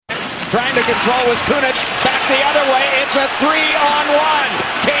Trying to control was Kunitz. Back the other way. It's a 3-on-1.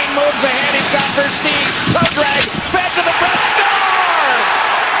 Kane moves ahead. He's got Versteeg. Toe drag. Fed to the front. Score!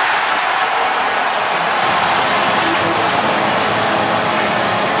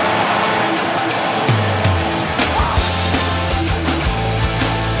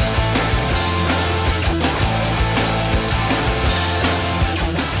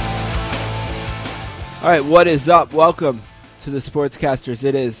 All right, what is up? Welcome to the Sportscasters.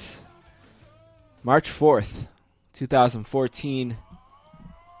 It is March 4th, 2014.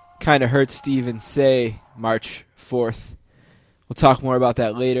 Kind of hurts to even say March 4th. We'll talk more about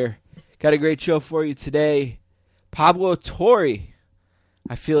that later. Got a great show for you today. Pablo Torre.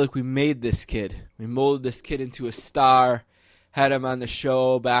 I feel like we made this kid. We molded this kid into a star. Had him on the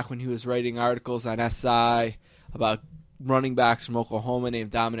show back when he was writing articles on SI about running backs from Oklahoma named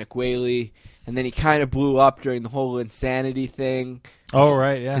Dominic Whaley. And then he kind of blew up during the whole Insanity thing. Oh,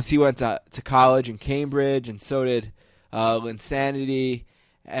 right, yeah. Because he went to college in Cambridge, and so did Insanity.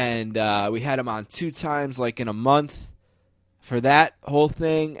 And we had him on 2 times, like in a month, for that whole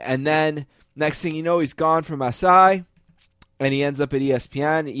thing. And then next thing you know, he's gone from SI, and he ends up at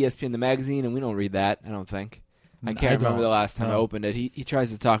ESPN the magazine, and we don't read that, I don't think. I can't remember the last time I opened it. He tries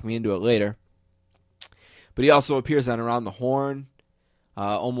to talk me into it later. But he also appears on Around the Horn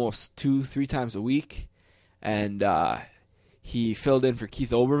almost 2-3 times a week. And he filled in for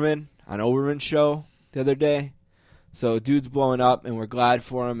Keith Olbermann on Olbermann's show the other day. So dude's blowing up, and we're glad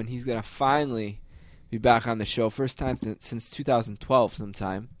for him. And he's going to finally be back on the show. First time since 2012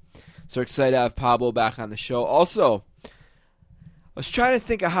 sometime. So excited to have Pablo back on the show. Also, I was trying to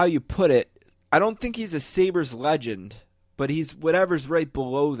think of how you put it. I don't think he's a Sabres legend, but he's whatever's right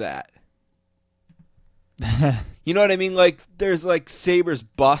below that. You know what I mean? Like, there's like Sabres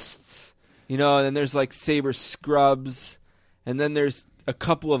busts, you know, and then there's like Sabres scrubs, and then there's a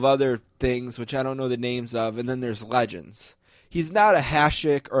couple of other things which I don't know the names of, and then there's legends. He's not a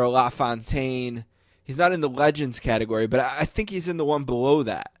Hasek or a LaFontaine. He's not in the legends category, but I think he's in the one below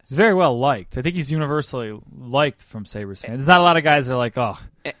that. He's very well liked. I think he's universally liked from Sabres fans. There's not a lot of guys that are like, oh.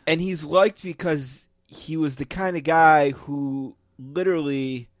 And he's liked because he was the kind of guy who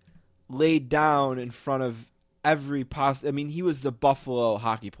literally laid down in front of every possible. I mean, he was the Buffalo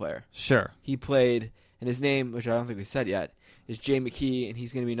hockey player. Sure. He played, and his name, which I don't think we said yet, is Jay McKee, and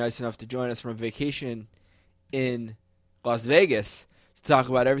he's going to be nice enough to join us from a vacation in Las Vegas to talk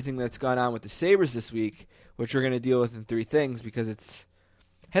about everything that's gone on with the Sabres this week, which we're going to deal with in 3 things because it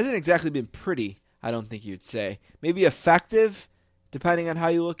hasn't exactly been pretty, I don't think you'd say. Maybe effective, depending on how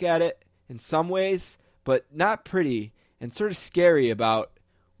you look at it in some ways, but not pretty and sort of scary about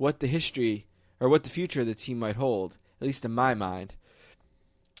what the history or what the future of the team might hold, at least in my mind.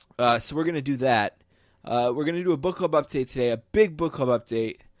 So we're going to do that. We're going to do a book club update today, a big book club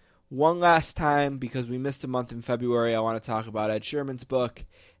update. One last time, because we missed a month in February, I want to talk about Ed Sherman's book.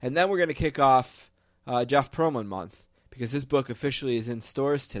 And then we're going to kick off Jeff Pearlman month, because his book officially is in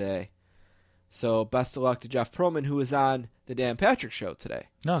stores today. So best of luck to Jeff Pearlman, who was on the Dan Patrick Show today.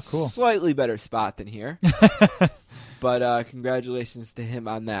 Oh, cool. Slightly better spot than here. But congratulations to him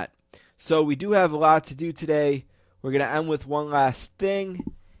on that. So we do have a lot to do today. We're going to end with one last thing,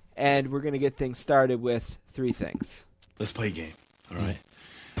 and we're going to get things started with 3 things. Let's play a game, all right?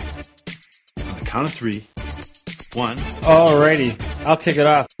 On the count of 3. 1. Alrighty, I'll kick it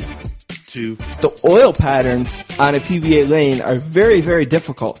off. 2. The oil patterns on a PBA lane are very, very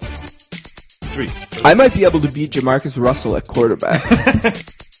difficult. 3. I might be able to beat Jamarcus Russell at quarterback.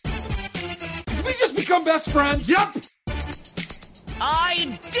 Did we just become best friends? Yep!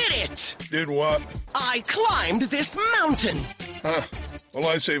 I did it! Did what? I climbed this mountain! Huh. Well,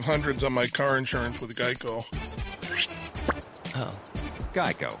 I save hundreds on my car insurance with Geico. Oh.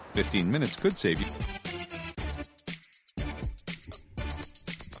 Geico. 15 minutes could save you.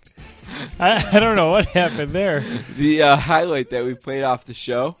 I don't know what happened there. The highlight that we played off the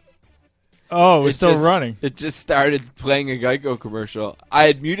show. Oh, we're still running. It just started playing a Geico commercial. I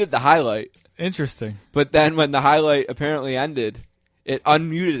had muted the highlight. Interesting. But then when the highlight apparently ended, it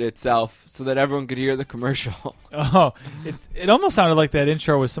unmuted itself so that everyone could hear the commercial. Oh, it almost sounded like that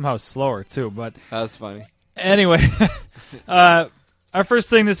intro was somehow slower, too. But That was funny. anyway, our first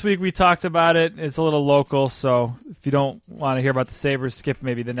thing this week, we talked about it. It's a little local, so if you don't want to hear about the Sabres, skip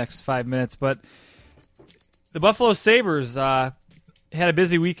maybe the next 5 minutes. But the Buffalo Sabres had a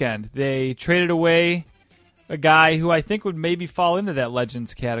busy weekend. They traded away a guy who I think would maybe fall into that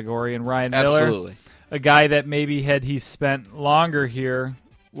Legends category, and Ryan Miller. Absolutely. A guy that maybe had he spent longer here,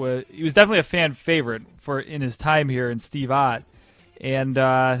 he was definitely a fan favorite in his time here in Steve Ott. And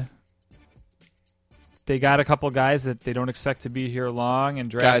they got a couple guys that they don't expect to be here long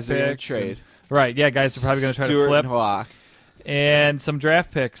and draft Guys are going to picks. trade. Right, yeah, guys are probably going to try Stewart to flip. and Halak. And some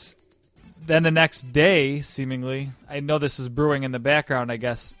draft picks. Then the next day, seemingly, I know this is brewing in the background, I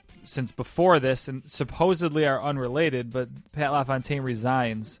guess, since before this, and supposedly are unrelated, but Pat LaFontaine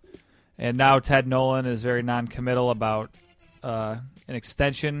resigns. And now Ted Nolan is very non-committal about an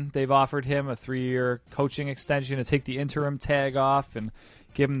extension they've offered him, a 3-year coaching extension to take the interim tag off and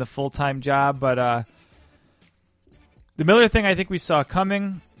give him the full-time job. But the Miller thing I think we saw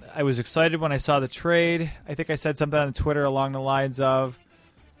coming. I was excited when I saw the trade. I think I said something on Twitter along the lines of,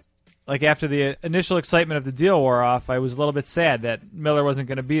 like, after the initial excitement of the deal wore off, I was a little bit sad that Miller wasn't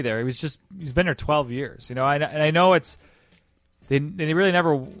going to be there. He's been there 12 years, and I know they really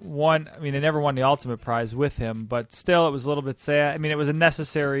never won. I mean, they never won the ultimate prize with him, but still, it was a little bit sad. I mean, it was a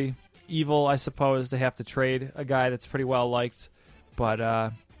necessary evil, I suppose, to have to trade a guy that's pretty well liked,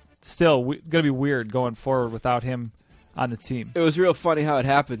 but still, going to be weird going forward without him on the team. It was real funny how it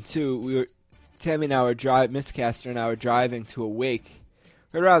happened, too. Tammy and I were Miscaster and I were driving to a wake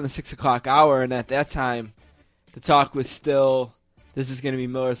right around the 6 o'clock hour, and at that time, the talk was still, this is going to be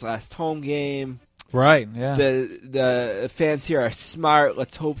Miller's last home game. Right, yeah. The fans here are smart.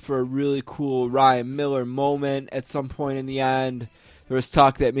 Let's hope for a really cool Ryan Miller moment at some point in the end. There was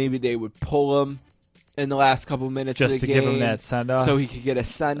talk that maybe they would pull him in the last couple minutes of the game. Just to give him that send-off. So he could get a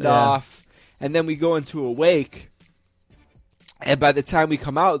send-off. Yeah. And then we go into a wake. And by the time we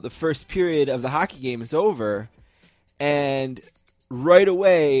come out, the first period of the hockey game is over. And right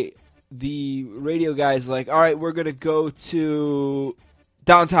away, the radio guy's like, all right, we're going to go to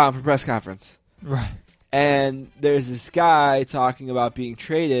downtown for press conference. Right. And there's this guy talking about being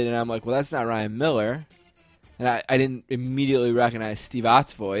traded, and I'm like, well, that's not Ryan Miller. And I didn't immediately recognize Steve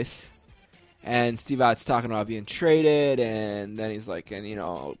Ott's voice. And Steve Ott's talking about being traded, and then he's like,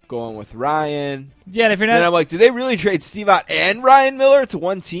 going with Ryan. Yeah, and if you're not, and I'm like, did they really trade Steve Ott and Ryan Miller to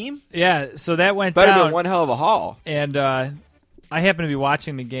one team? Yeah, so that went Better down. been one hell of a haul. And I happened to be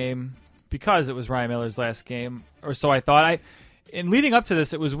watching the game because it was Ryan Miller's last game, or so I thought. And leading up to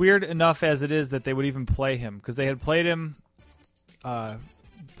this, it was weird enough as it is that they would even play him, because they had played him the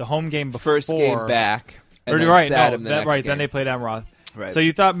home game before. First game back. And then right, sat no, him the that, next right. game. Then they played Amroth. Right. So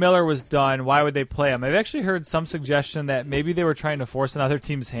you thought Miller was done. Why would they play him? I've actually heard some suggestion that maybe they were trying to force another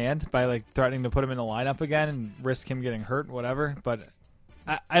team's hand by like threatening to put him in the lineup again and risk him getting hurt, whatever. But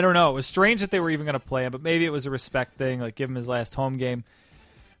I don't know. It was strange that they were even going to play him, but maybe it was a respect thing, like give him his last home game.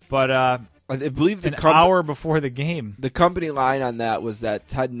 But I believe an hour before the game. The company line on that was that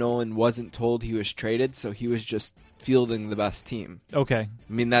Ted Nolan wasn't told he was traded, so he was just fielding the best team. Okay.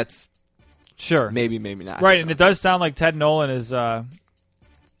 I mean, that's sure. Maybe not. Right, and it does sound like Ted Nolan is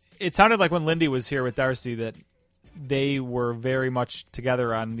it sounded like when Lindy was here with Darcy that they were very much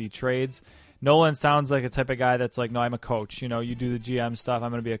together on the trades. Nolan sounds like a type of guy that's like, no, I'm a coach. You do the GM stuff.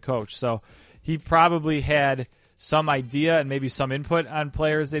 I'm going to be a coach. So he probably had some idea and maybe some input on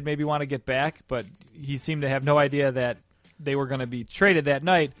players they'd maybe want to get back, but he seemed to have no idea that they were going to be traded that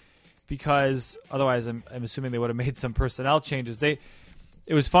night, because otherwise I'm assuming they would have made some personnel changes. It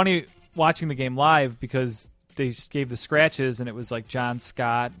was funny watching the game live because they gave the scratches, and it was like John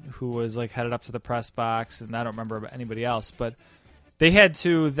Scott, who was like headed up to the press box, and I don't remember anybody else, but they had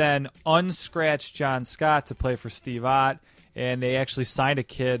to then unscratch John Scott to play for Steve Ott, and they actually signed a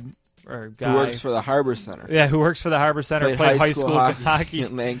kid or guy who works for the Harbor Center. Yeah, who works for the Harbor Center, played high school hockey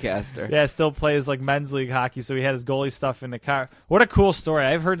in Lancaster. Yeah, still plays like men's league hockey, so he had his goalie stuff in the car. What a cool story.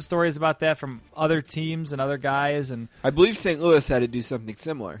 I've heard stories about that from other teams and other guys. And I believe St. Louis had to do something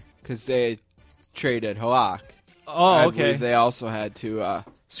similar because they traded Halak. Oh, I okay. believe they also had to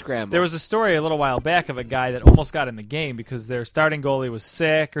scramble. There was a story a little while back of a guy that almost got in the game because their starting goalie was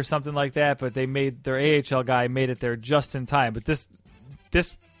sick or something like that, but they made their AHL guy made it there just in time. But this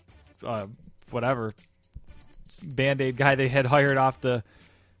whatever Band-Aid guy they had hired off the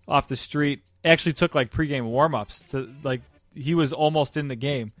street actually took like pregame warm-ups to like he was almost in the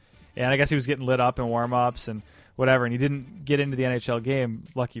game, and I guess he was getting lit up in warm-ups and whatever, and he didn't get into the NHL game.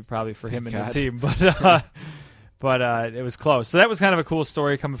 Lucky probably for him and the team, but it was close. So that was kind of a cool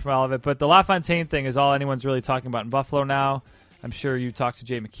story coming from all of it. But the LaFontaine thing is all anyone's really talking about in Buffalo now. I'm sure you talked to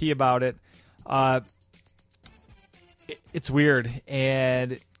Jay McKee about it. It's weird,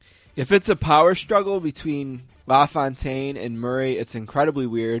 and if it's a power struggle between LaFontaine and Murray, it's incredibly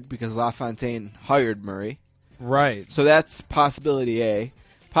weird because LaFontaine hired Murray. Right. So that's possibility A.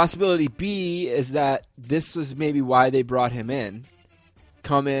 Possibility B is that this was maybe why they brought him in.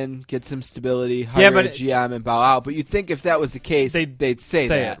 Come in, get some stability, hire a GM, and bow out. But you'd think if that was the case, they'd say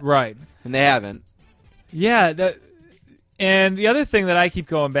that. It, right. And they haven't. Yeah, And the other thing that I keep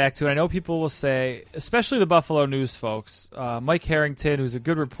going back to, and I know people will say, especially the Buffalo News folks, Mike Harrington, who's a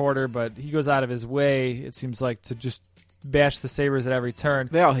good reporter, but he goes out of his way, it seems like, to just bash the Sabres at every turn.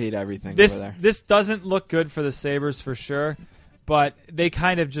 They all hate everything This over there. This doesn't look good for the Sabres for sure, but they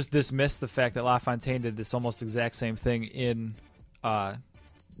kind of just dismissed the fact that LaFontaine did this almost exact same thing in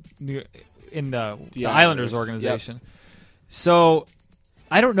the Islanders organization. Yep. So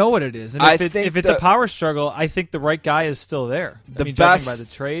I don't know what it is. And if it's a power struggle, I think the right guy is still there. Judging by the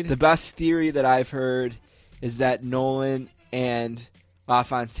trade. The best theory that I've heard is that Nolan and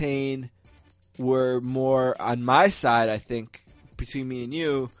LaFontaine were more on my side, I think, between me and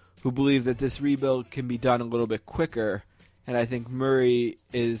you, who believe that this rebuild can be done a little bit quicker. And I think Murray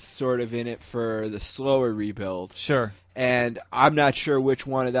is sort of in it for the slower rebuild. Sure. And I'm not sure which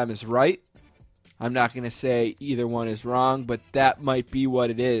one of them is right. I'm not going to say either one is wrong, but that might be what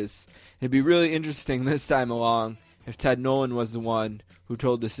it is. It'd be really interesting this time along if Ted Nolan was the one who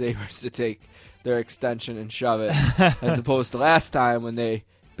told the Sabres to take their extension and shove it, as opposed to last time when they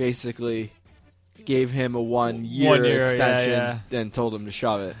basically gave him a one-year extension and told him to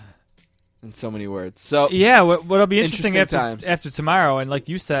shove it. In so many words. So yeah, what'll be interesting times. after tomorrow, and like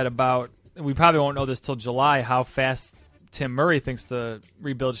you said about, we probably won't know this till July, how fast Tim Murray thinks the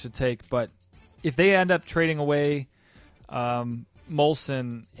rebuild should take, but if they end up trading away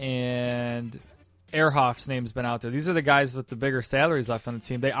Molson and Ehrhoff's name's been out there. These are the guys with the bigger salaries left on the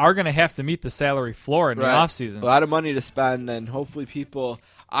team. They are going to have to meet the salary floor in the offseason. A lot of money to spend, and hopefully people...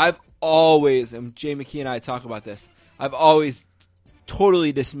 I've always, and Jay McKee and I talk about this, I've always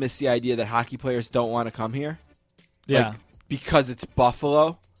totally dismissed the idea that hockey players don't want to come here. Yeah. Because it's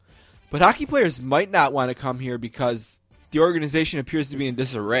Buffalo. But hockey players might not want to come here because the organization appears to be in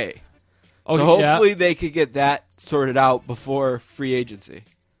disarray. So hopefully they could get that sorted out before free agency.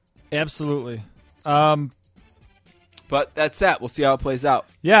 Absolutely. But that's that. We'll see how it plays out.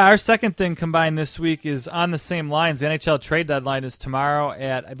 Yeah, our second thing combined this week is on the same lines. The NHL trade deadline is tomorrow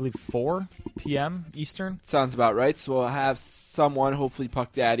at, I believe, 4 p.m. Eastern. Sounds about right. So we'll have someone, hopefully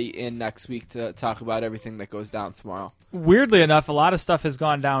Puck Daddy, in next week to talk about everything that goes down tomorrow. Weirdly enough, a lot of stuff has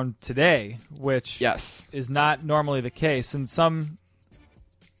gone down today, which is not normally the case. And some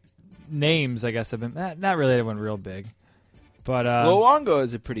names, I guess, have been not really anyone real big, but Luongo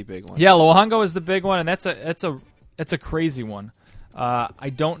is a pretty big one. Yeah, Luongo is the big one, and that's a crazy one.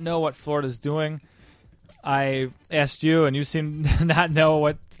 I don't know what Florida's doing. I asked you, and you seem to not know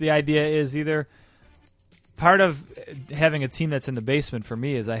what the idea is either. Part of having a team that's in the basement for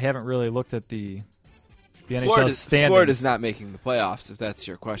me is I haven't really looked at the NHL standings. Florida's not making the playoffs, if that's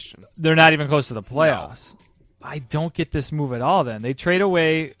your question. They're not even close to the playoffs. No. I don't get this move at all then. They trade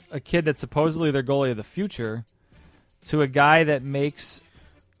away a kid that's supposedly their goalie of the future to a guy that makes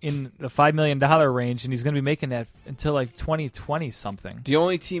in the $5 million range, and he's going to be making that until like 2020 something. The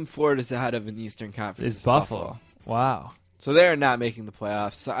only team Florida's ahead of in the Eastern Conference is Buffalo. Wow. So they're not making the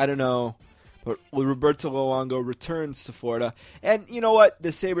playoffs. So I don't know. But Roberto Luongo returns to Florida. And you know what?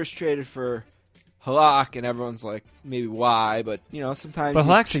 The Sabres traded for Halak, and everyone's like, maybe why? But, sometimes... But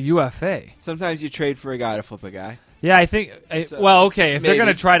Halak's a UFA. Sometimes you trade for a guy to flip a guy. Yeah, I think... if they're going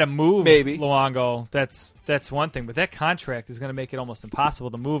to try to move maybe Luongo, that's one thing. But that contract is going to make it almost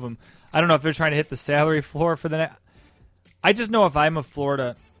impossible to move him. I don't know if they're trying to hit the salary floor for the next... I just know if I'm a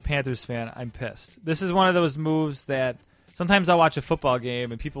Florida Panthers fan, I'm pissed. This is one of those moves that... Sometimes I'll watch a football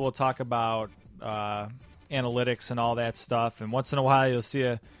game, and people will talk about analytics and all that stuff. And once in a while, you'll see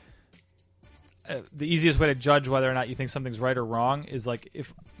the easiest way to judge whether or not you think something's right or wrong is like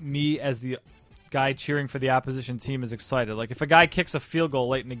if me as the guy cheering for the opposition team is excited. Like if a guy kicks a field goal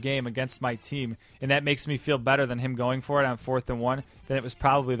late in the game against my team and that makes me feel better than him going for it on 4th and 1, then it was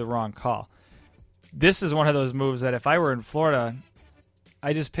probably the wrong call. This is one of those moves that if I were in Florida,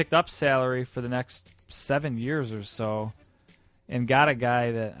 I just picked up salary for the next 7 years or so and got a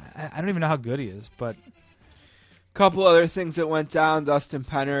guy that I don't even know how good he is, but... Couple other things that went down. Dustin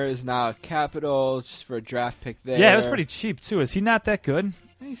Penner is now a Capital just for a draft pick there. Yeah, it was pretty cheap, too. Is he not that good?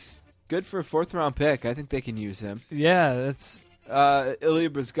 He's good for a 4th-round pick. I think they can use him. Yeah, that's... Ilya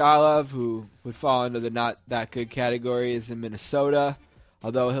Bryzgalov, who would fall into the not that good category, is in Minnesota,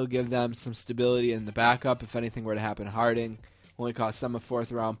 although he'll give them some stability in the backup if anything were to happen to Harding. Only cost them a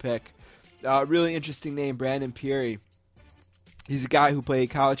 4th-round pick. Really interesting name, Brandon Peary. He's a guy who played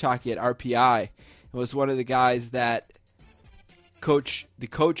college hockey at RPI. It was one of the guys that the coach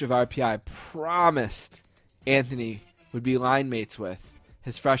of RPI promised Anthony would be line mates with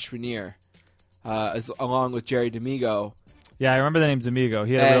his freshman year, along with Jerry D'Amigo. Yeah, I remember the name D'Amigo.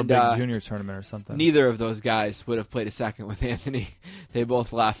 He had a real big junior tournament or something. Neither of those guys would have played a second with Anthony. They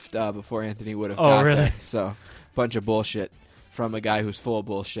both left before Anthony would have got really? there. So bunch of bullshit from a guy who's full of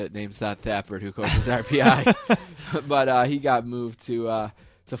bullshit named Seth Thappert, who coaches RPI. But he got moved to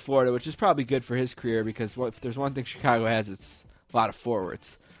Florida, which is probably good for his career because if there's one thing Chicago has, it's a lot of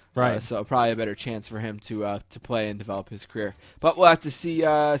forwards. Right. So probably a better chance for him to play and develop his career. But we'll have to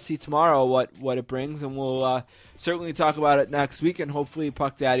see tomorrow what it brings, and we'll certainly talk about it next week. And hopefully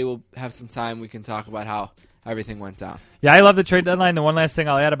Puck Daddy will have some time. We can talk about how everything went down. Yeah, I love the trade deadline. The one last thing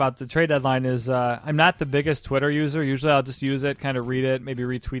I'll add about the trade deadline is I'm not the biggest Twitter user. Usually I'll just use it, kind of read it, maybe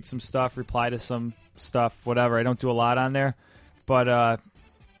retweet some stuff, reply to some stuff, whatever. I don't do a lot on there. But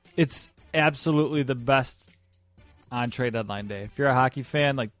it's absolutely the best on trade deadline day. If you're a hockey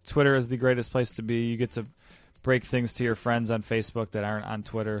fan, like Twitter is the greatest place to be. You get to break things to your friends on Facebook that aren't on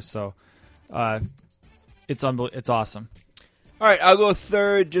Twitter. So it's awesome. All right, I'll go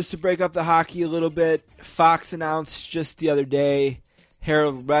third just to break up the hockey a little bit. Fox announced just the other day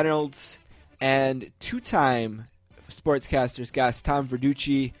Harold Reynolds and two-time Sportscasters guest Tom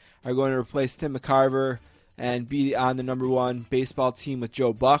Verducci are going to replace Tim McCarver and be on the number one baseball team with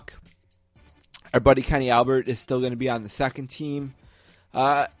Joe Buck. Our buddy Kenny Albert is still going to be on the second team.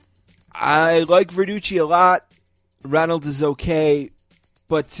 I like Verducci a lot. Reynolds is okay,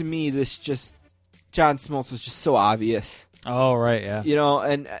 but to me, John Smoltz was just so obvious. Oh, right, yeah.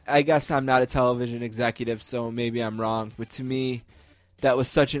 And I guess I'm not a television executive, so maybe I'm wrong. But to me, that was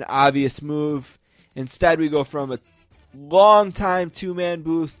such an obvious move. Instead, we go from a long-time two-man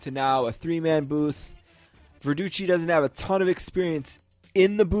booth to now a three-man booth. Verducci doesn't have a ton of experience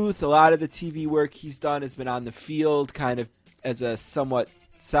in the booth. A lot of the TV work he's done has been on the field, kind of as a somewhat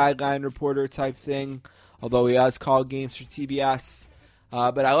sideline reporter type thing, although he has called games for TBS.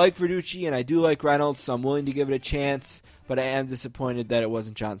 But I like Verducci, and I do like Reynolds, so I'm willing to give it a chance. But I am disappointed that it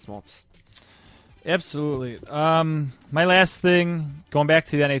wasn't John Smoltz. Absolutely. My last thing, going back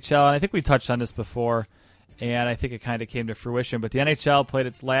to the NHL, and I think we touched on this before, and I think it kind of came to fruition, but the NHL played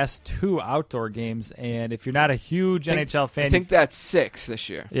its last 2 outdoor games, and if you're not a huge NHL fan... I think that's 6 this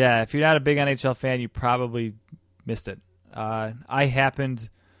year. Yeah, if you're not a big NHL fan, you probably missed it. I happened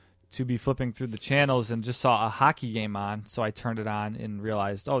to be flipping through the channels and just saw a hockey game on, so I turned it on and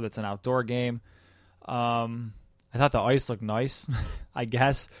realized, oh, that's an outdoor game. I thought the ice looked nice, I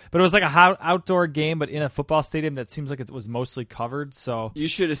guess. But it was like a outdoor game, but in a football stadium that seems like it was mostly covered. So you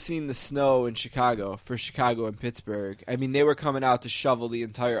should have seen the snow in Chicago, for Chicago and Pittsburgh. I mean, they were coming out to shovel the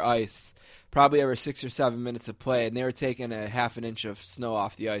entire ice, probably every 6 or 7 minutes of play, and they were taking a half an inch of snow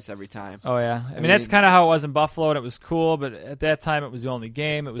off the ice every time. Oh, yeah. I mean that's kind of how it was in Buffalo, and it was cool, but at that time it was the only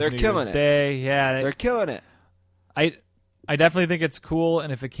game. It was New Year's Day. Yeah, they're killing it. I definitely think it's cool,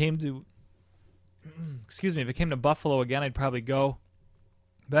 and if it came to... if it came to Buffalo again, I'd probably go.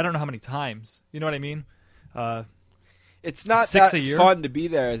 But I don't know how many times. You know what I mean? It's not that fun to be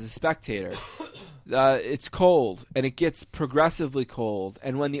there as a spectator. It's cold, and it gets progressively cold.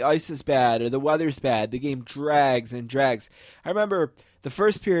 And when the ice is bad or the weather's bad, the game drags and drags. I remember the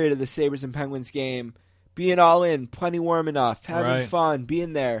first period of the Sabres and Penguins game being all in, plenty warm enough, having fun,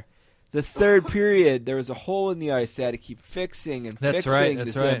 being there. The third period, there was a hole in the ice they had to keep fixing and fixing.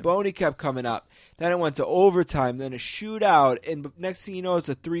 The Zamboni kept coming up. Then it went to overtime, then a shootout, and next thing you know, it's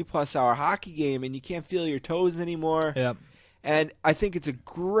a 3+ hour hockey game, and you can't feel your toes anymore. Yep. And I think it's a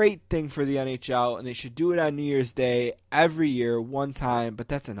great thing for the NHL, and they should do it on New Year's Day every year, one time, but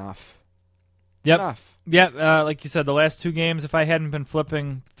that's enough. Enough. Yeah, like you said, the last 2 games, if I hadn't been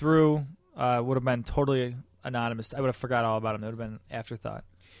flipping through, would have been totally anonymous. I would have forgot all about them. It would have been an afterthought.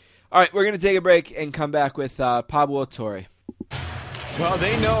 All right, we're going to take a break and come back with Pablo Torre. Well,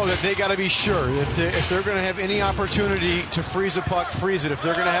 they know that they got to be sure. If they're going to have any opportunity to freeze a puck, freeze it. If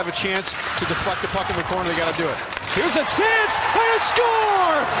they're going to have a chance to deflect the puck in the corner, they got to do it. Here's a chance and a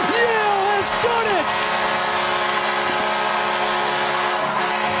score! Yale has done it!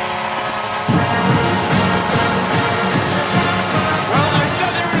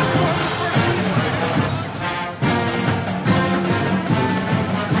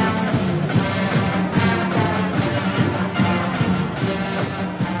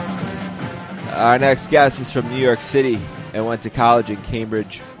 Our next guest is from New York City and went to college in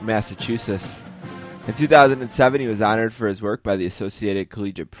Cambridge, Massachusetts. In 2007, he was honored for his work by the Associated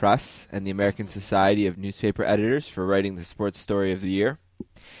Collegiate Press and the American Society of Newspaper Editors for writing the Sports Story of the Year.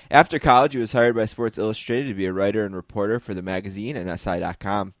 After college, he was hired by Sports Illustrated to be a writer and reporter for the magazine and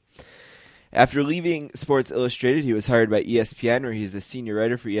SI.com. After leaving Sports Illustrated, he was hired by ESPN, where he is a senior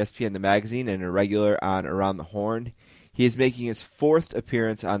writer for ESPN the magazine and a regular on Around the Horn. He is making his 4th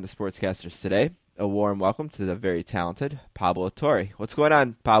appearance on the Sportscasters today. A warm welcome to the very talented Pablo Torre. What's going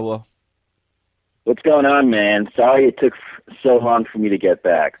on, Pablo? What's going on, man? Sorry it took so long for me to get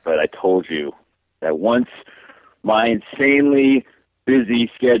back, but I told you that once my insanely busy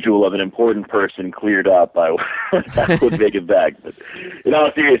schedule of an important person cleared up, I would make it back. But in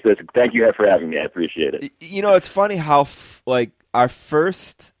all seriousness, thank you for having me. I appreciate it. You know, it's funny how the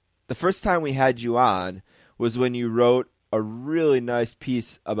first time we had you on was when you wrote a really nice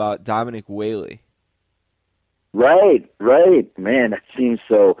piece about Dominic Whaley. Right. Man, that seems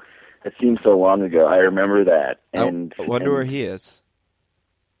so long ago. I remember that. And I wonder where he is.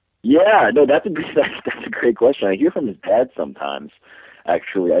 Yeah, no, that's a great question. I hear from his dad sometimes.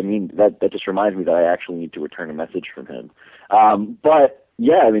 Actually, I mean that just reminds me that I actually need to return a message from him. But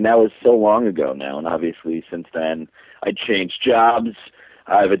yeah, I mean that was so long ago now, and obviously since then I changed jobs.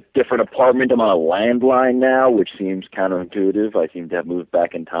 I have a different apartment. I'm on a landline now, which seems counterintuitive. I seem to have moved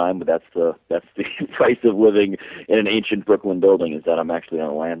back in time, but that's the price of living in an ancient Brooklyn building, is that I'm actually on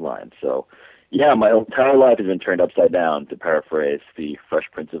a landline. So, yeah, my entire life has been turned upside down, to paraphrase the Fresh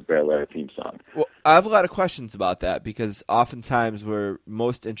Prince of Bel-Air theme song. Well, I have a lot of questions about that because oftentimes we're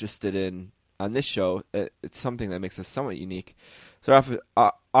most interested in, on this show, it's something that makes us somewhat unique. So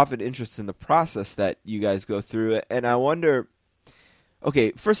often interested in the process that you guys go through, and I wonder.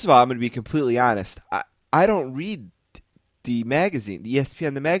 Okay, first of all, I'm going to be completely honest. I don't read the magazine, the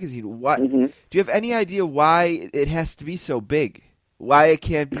ESPN, the magazine. What do you have any idea why it has to be so big? Why it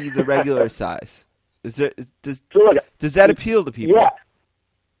can't be the regular size? Does that appeal to people?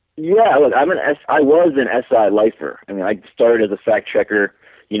 Yeah. Look, I was an SI lifer. I mean, I started as a fact checker.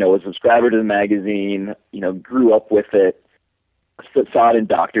 Was a subscriber to the magazine. Grew up with it. Saw it in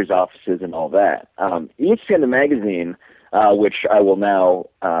doctors' offices and all that. ESPN, the magazine. Which I will now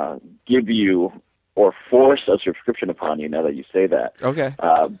give you or force a subscription upon you now that you say that. Okay.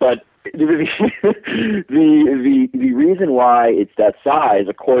 But the reason why it's that size,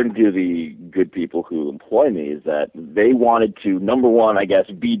 according to the good people who employ me, is that they wanted to, number one, I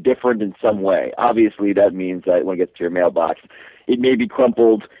guess, be different in some way. Obviously, that means that when it gets to your mailbox, it may be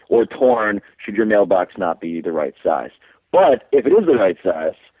crumpled or torn should your mailbox not be the right size. But if it is the right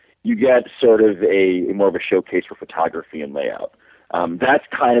size, you get sort of a more of a showcase for photography and layout. That's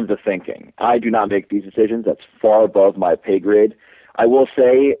kind of the thinking. I do not make these decisions. That's far above my pay grade. I will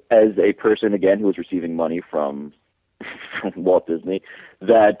say, as a person, again, who is receiving money from Walt Disney,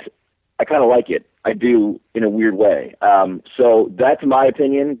 that I kind of like it. I do, in a weird way. So that's my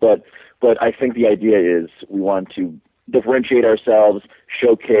opinion, but I think the idea is we want to differentiate ourselves,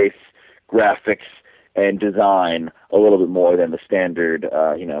 showcase graphics, and design a little bit more than the standard,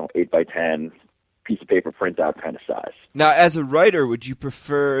 8x10 piece of paper printout kind of size. Now, as a writer, would you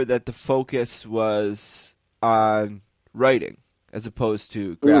prefer that the focus was on writing as opposed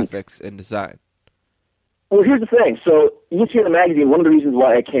to graphics and design? Well, here's the thing. So, ESPN the magazine, one of the reasons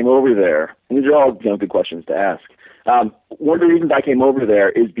why I came over there, and these are all good questions to ask. One of the reasons I came over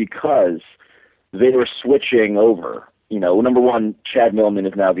there is because they were switching over. Number one, Chad Millman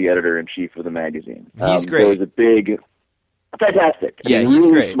is now the editor-in-chief of the magazine. He's great. So he's a big, fantastic. He's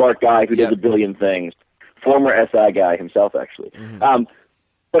really great. Smart guy who does a billion things. Former SI guy himself, actually.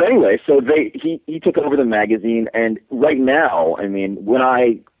 But anyway, so he took over the magazine, and right now, I mean, when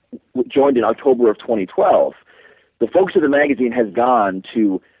I joined in October of 2012, the focus of the magazine has gone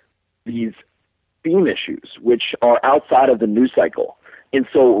to these theme issues, which are outside of the news cycle. And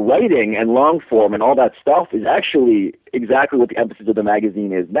so writing and long form and all that stuff is actually exactly what the emphasis of the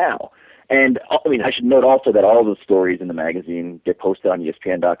magazine is now. And I mean, I should note also that all the stories in the magazine get posted on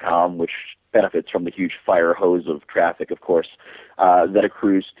ESPN.com, which benefits from the huge fire hose of traffic, of course, that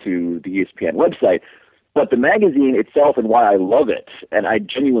accrues to the ESPN website. But the magazine itself, and why I love it, and I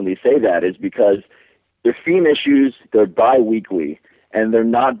genuinely say that, is because they're theme issues, they're bi-weekly, and they're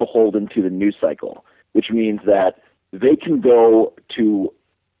not beholden to the news cycle, which means that they can go to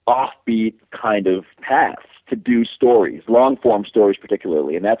offbeat kind of paths to do stories, long-form stories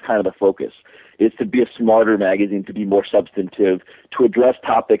particularly, and that's kind of the focus, is to be a smarter magazine, to be more substantive, to address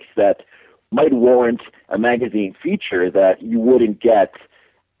topics that might warrant a magazine feature that you wouldn't get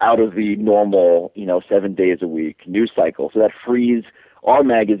out of the normal, 7 days a week news cycle. So that frees our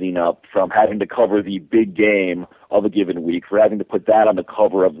magazine up from having to cover the big game of a given week, for having to put that on the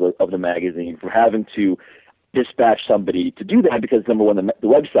cover of the magazine, for having to dispatch somebody to do that, because number one, the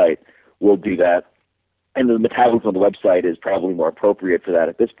website will do that, and the metabolism of the website is probably more appropriate for that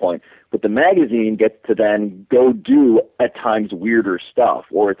at this point. But the magazine gets to then go do at times weirder stuff,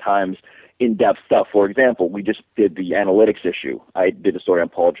 or at times in-depth stuff. For example, we just did the analytics issue. I did a story on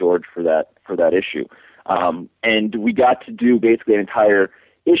Paul George for that issue, and we got to do basically an entire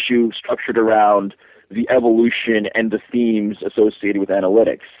issue structured around the evolution and the themes associated with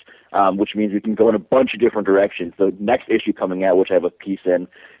analytics. Which means we can go in a bunch of different directions. The next issue coming out, which I have a piece in,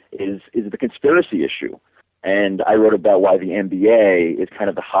 is the conspiracy issue. And I wrote about why the NBA is kind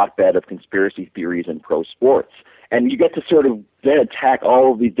of the hotbed of conspiracy theories in pro sports. And you get to sort of then attack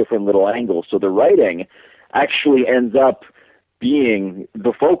all of these different little angles. So the writing actually ends up being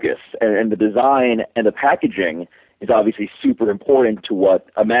the focus, and the design and the packaging is obviously super important to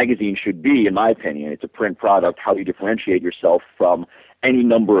what a magazine should be, in my opinion. It's a print product, how you differentiate yourself from any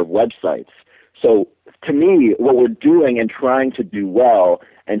number of websites. So to me, what we're doing and trying to do well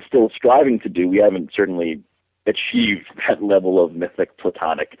and still striving to do, we haven't certainly achieved that level of mythic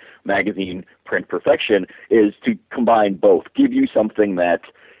platonic magazine print perfection, is to combine both. Give you something that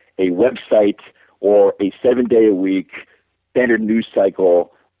a website or a 7-day-a-week standard news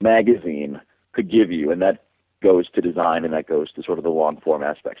cycle magazine could give you, and that goes to design, and that goes to sort of the long-form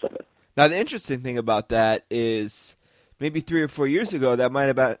aspects of it. Now, the interesting thing about that is maybe 3 or 4 years ago, that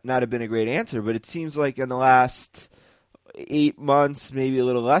might have not have been a great answer, but it seems like in the last 8 months, maybe a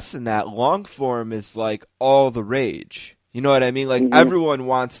little less than that, long-form is like all the rage. You know what I mean? Like everyone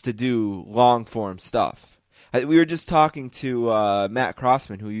wants to do long-form stuff. We were just talking to Matt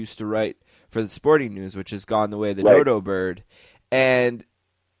Crossman, who used to write for the Sporting News, which has gone the way of the dodo bird, and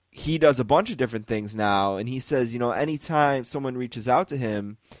he does a bunch of different things now, and he says, anytime someone reaches out to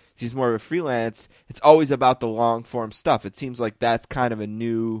him, he's more of a freelance, it's always about the long-form stuff. It seems like that's kind of a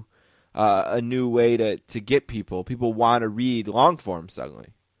new way to get people. People want to read long-form suddenly.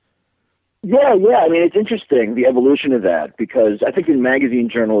 Yeah. I mean, it's interesting, the evolution of that, because I think in magazine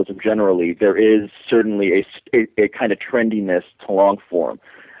journalism generally, there is certainly a kind of trendiness to long-form.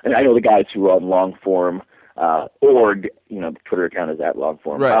 And I know the guys who run long-form org, the Twitter account is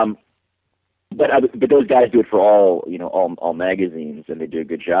 @longform. Right. But those guys do it for all magazines, and they do a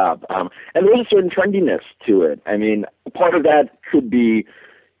good job. And there's a certain trendiness to it. I mean, part of that could be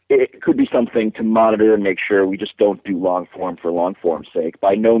something to monitor and make sure we just don't do long form for long form's sake.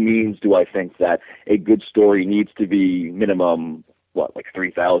 By no means do I think that a good story needs to be minimum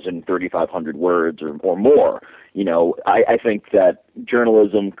 3,000, 3,500 words or more. I think that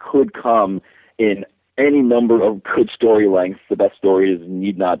journalism could come in any number of good story lengths. The best stories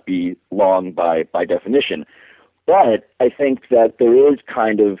need not be long by definition. But I think that there is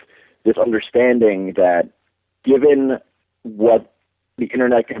kind of this understanding that given what the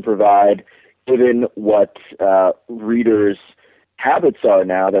internet can provide, given what readers' habits are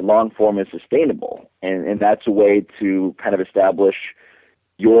now, that long form is sustainable. And that's a way to kind of establish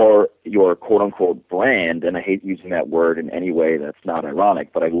your quote-unquote brand, and I hate using that word in any way that's not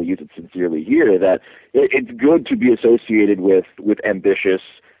ironic, but I will use it sincerely here, that it's good to be associated with ambitious,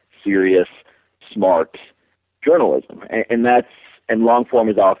 serious, smart journalism. And long form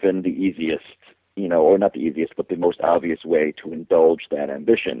is often the easiest, or not the easiest, but the most obvious way to indulge that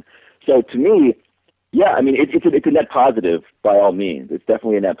ambition. So to me, yeah, I mean, it's a net positive by all means. It's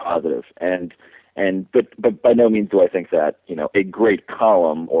definitely a net positive. But by no means do I think that, a great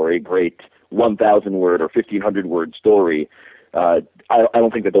column or a great 1,000 word or 1,500 word story, I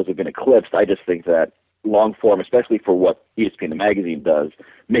don't think that those have been eclipsed. I just think that long form, especially for what ESPN the magazine does,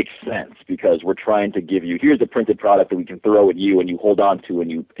 makes sense, because we're trying to give you, here's a printed product that we can throw at you and you hold on to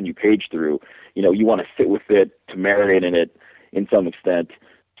and you page through. You want to sit with it, to marinate in it in some extent.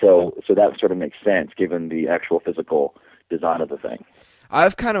 So that sort of makes sense given the actual physical design of the thing. I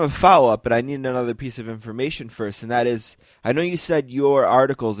have kind of a follow-up, but I need another piece of information first, and that is, I know you said your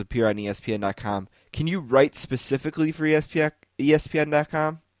articles appear on ESPN.com. Can you write specifically for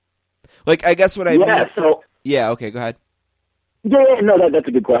ESPN.com? Like, I guess what I mean... Yeah, okay, go ahead. Yeah, no, that's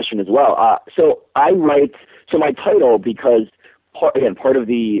a good question as well. So I write... So my title, because, part of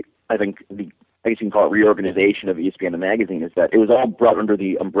the, I guess you can call it reorganization of ESPN the magazine, is that it was all brought under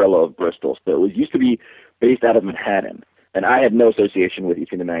the umbrella of Bristol. So it used to be based out of Manhattan. And I had no association with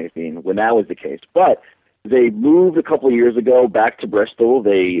ESPN the magazine when that was the case. But they moved a couple of years ago back to Bristol.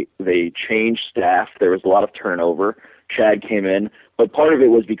 They changed staff. There was a lot of turnover. Chad came in. But part of it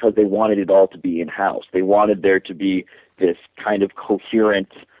was because they wanted it all to be in-house. They wanted there to be this kind of coherent,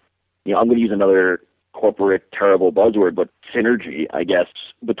 I'm going to use another corporate terrible buzzword, but synergy, I guess,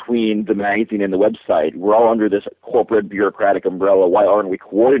 between the magazine and the website. We're all under this corporate bureaucratic umbrella. Why aren't we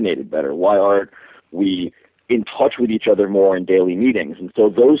coordinated better? Why aren't we in touch with each other more in daily meetings? And so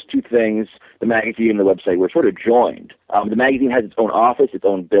those two things, the magazine and the website, were sort of joined. The magazine has its own office, its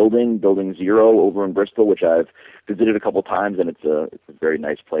own building, Building Zero over in Bristol, which I've visited a couple times, and it's a very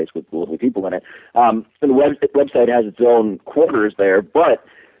nice place with lovely people in it. And the website has its own quarters there, but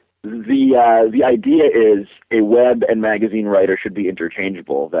the idea is a web and magazine writer should be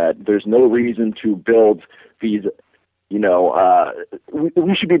interchangeable, that there's no reason to build these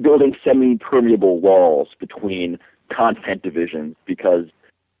we should be building semi-permeable walls between content divisions, because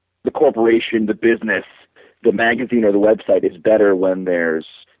the corporation, the business, the magazine or the website is better when there's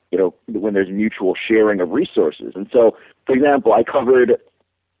mutual sharing of resources. And so, for example, I covered.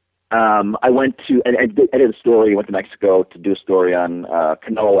 I went to and I did a story. I went to Mexico to do a story on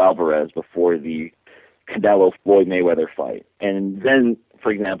Canelo Alvarez before the Canelo Floyd Mayweather fight. And then,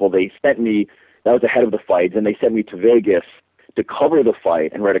 for example, they sent me. That was ahead of the fight, and they sent me to Vegas to cover the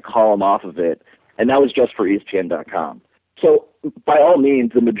fight and write a column off of it. And that was just for ESPN.com. So, by all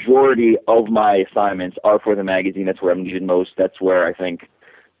means, the majority of my assignments are for the magazine. That's where I'm needed most. That's where I think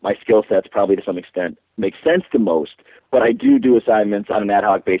my skill sets probably to some extent make sense the most. But I do assignments on an ad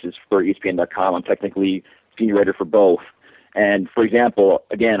hoc basis for ESPN.com. I'm technically senior writer for both. And, for example,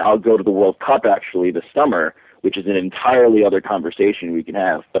 again, I'll go to the World Cup actually this summer, which is an entirely other conversation we can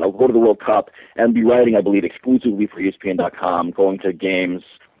have. But I'll go to the World Cup and be writing, I believe, exclusively for ESPN.com, going to games,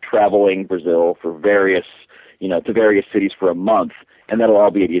 traveling Brazil for various cities for a month, and that'll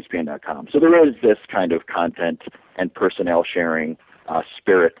all be at ESPN.com. So there is this kind of content and personnel sharing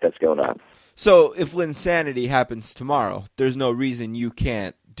spirit that's going on. So if Linsanity happens tomorrow, there's no reason you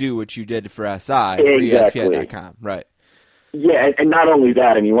can't do what you did for SI for ESPN.com, right? Yeah, and not only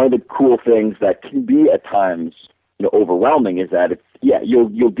that, I mean, one of the cool things that can be at times, overwhelming is that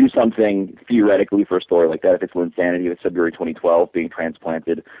you'll do something theoretically for a story like that. If it's Linsanity, it's February 2012 being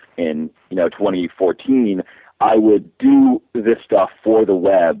transplanted in 2014. I would do this stuff for the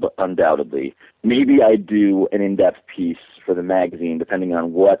web, undoubtedly. Maybe I do an in-depth piece for the magazine, depending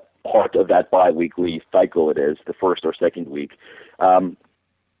on what part of that bi-weekly cycle it is, the first or second week.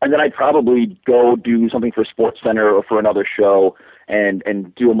 And then I'd probably go do something for SportsCenter or for another show and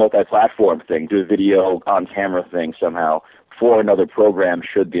do a multi-platform thing, do a video on-camera thing somehow for another program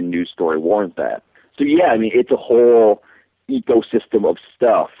should the news story warrant that. So, yeah, I mean, it's a whole ecosystem of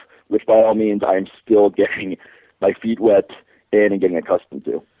stuff, which by all means I'm still getting my feet wet in and getting accustomed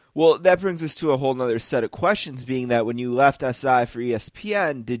to. Well, that brings us to a whole other set of questions, being that when you left SI for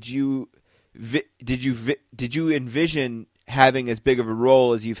ESPN, did you envision having as big of a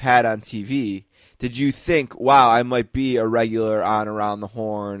role as you've had on TV? Did you think, wow, I might be a regular on Around the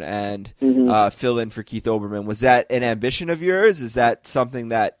Horn and fill in for Keith Olbermann? Was that an ambition of yours? Is that something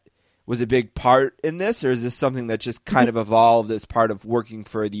that was a big part in this, or is this something that just kind of evolved as part of working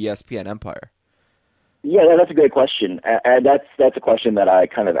for the ESPN empire? Yeah, that's a great question. And that's a question that I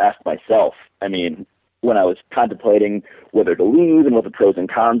kind of asked myself. I mean, when I was contemplating whether to leave and what the pros and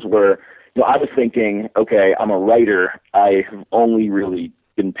cons were, I was thinking, okay, I'm a writer. I have only really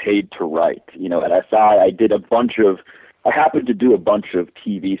been paid to write. At SI, I happened to do a bunch of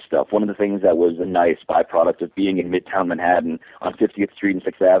TV stuff. One of the things that was a nice byproduct of being in Midtown Manhattan on 50th Street and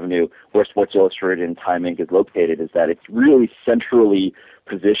 6th Avenue, where Sports Illustrated and Time Inc. is located, is that it's really centrally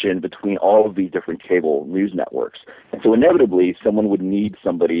positioned between all of these different cable news networks. And so inevitably, someone would need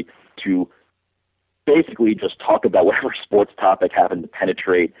somebody to basically just talk about whatever sports topic happened to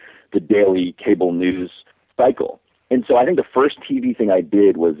penetrate the daily cable news cycle. And so I think the first TV thing I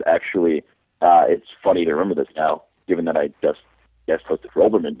did was actually, it's funny to remember this now, given that I just guest hosted for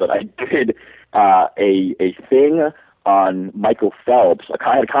Olbermann, but I did a thing on Michael Phelps.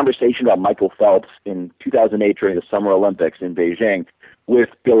 I had a conversation about Michael Phelps in 2008 during the Summer Olympics in Beijing with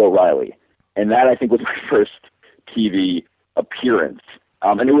Bill O'Reilly. And that, I think, was my first TV appearance.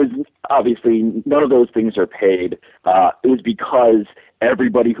 And it was obviously none of those things are paid. It was because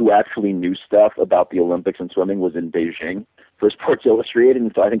everybody who actually knew stuff about the Olympics and swimming was in Beijing for Sports Illustrated,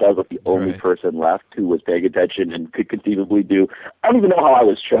 and so I think I was like the only person left who was paying attention and could conceivably do. I don't even know how I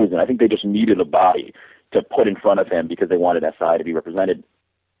was chosen. I think they just needed a body to put in front of him because they wanted SI to be represented.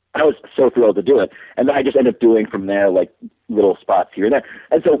 I was so thrilled to do it, and then I just ended up doing from there like little spots here and there.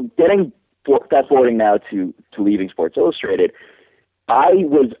 And so fast forwarding now to leaving Sports Illustrated, I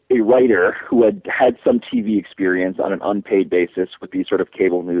was a writer who had some TV experience on an unpaid basis with these sort of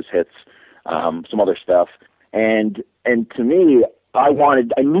cable news hits, some other stuff. And to me, I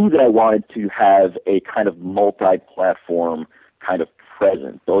knew that I wanted to have a kind of multi-platform kind of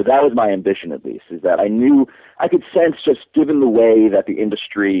presence. So that was my ambition, at least, is that I knew I could sense, just given the way that the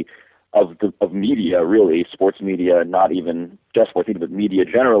industry of media, really, sports media, not even just sports media, but media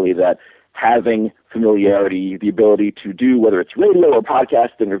generally, that having familiarity, the ability to do, whether it's radio or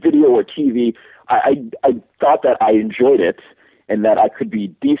podcasting or video or TV, I thought that I enjoyed it and that I could be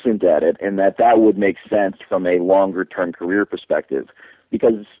decent at it and that would make sense from a longer-term career perspective,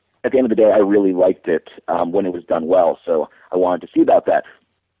 because at the end of the day, I really liked it when it was done well, so I wanted to see about that.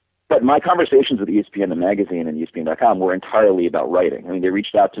 But my conversations with ESPN the magazine and ESPN.com were entirely about writing. I mean, they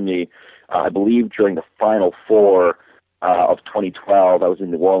reached out to me, I believe, during the Final Four of 2012. I was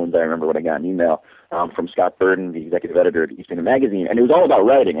in New Orleans, I remember, when I got an email from Scott Burden, the executive editor at ESPN Magazine, and it was all about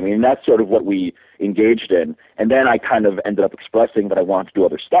writing. I mean, that's sort of what we engaged in. And then I kind of ended up expressing that I wanted to do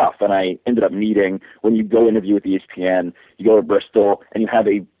other stuff, and I ended up meeting, when you go interview with ESPN, you go to Bristol, and you have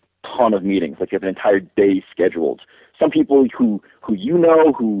a ton of meetings, like you have an entire day scheduled. Some people who you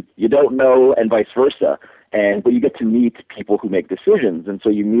know, who you don't know, and vice versa. But you get to meet people who make decisions, and so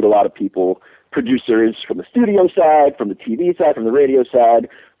you meet a lot of people, producers from the studio side, from the TV side, from the radio side,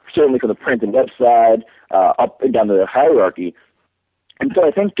 certainly from the print and web side, up and down the hierarchy. And so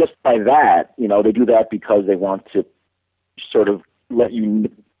I think just by that, they do that because they want to sort of let you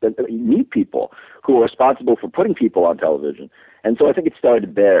meet people who are responsible for putting people on television. And so I think it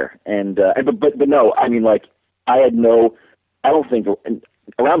started there. But no, I mean, like, I don't think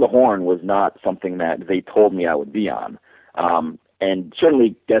Around the Horn was not something that they told me I would be on. And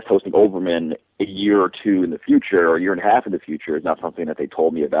certainly guest hosting Overman a year or two in the future, or a year and a half in the future, is not something that they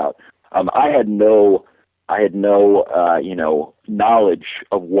told me about. I had no knowledge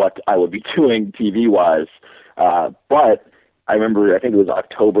of what I would be doing TV-wise. But I remember, I think it was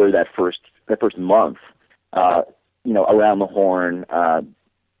October that first month, Around the Horn,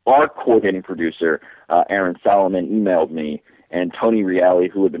 our coordinating producer, Aaron Solomon, emailed me, and Tony Reale,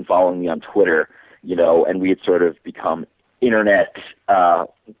 who had been following me on Twitter, and we had sort of become internet, I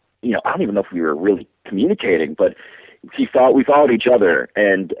don't even know if we were really communicating, but we followed each other,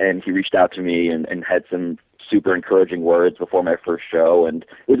 and he reached out to me and had some super encouraging words before my first show, and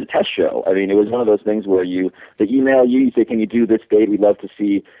it was a test show. I mean, it was one of those things where they email you say, can you do this date? We'd love to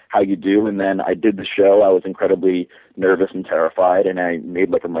see how you do. And then I did the show. I was incredibly nervous and terrified, and I made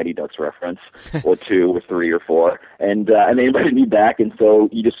like a Mighty Ducks reference or two or three or four, and they invited me back, and so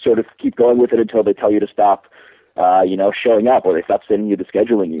you just sort of keep going with it until they tell you to stop, showing up, or they stop sending you the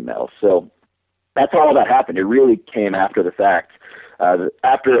scheduling emails. So that's all that happened. It really came after the fact.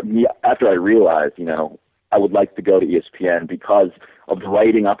 After I realized, I would like to go to ESPN because of the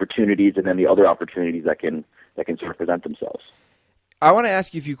writing opportunities and then the other opportunities that can sort of present themselves. I want to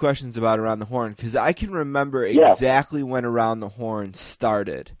ask you a few questions about Around the Horn, because I can remember exactly when Around the Horn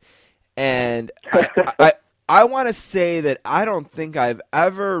started. And I want to say that I don't think I've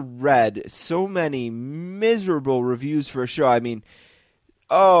ever read so many miserable reviews for a show. I mean,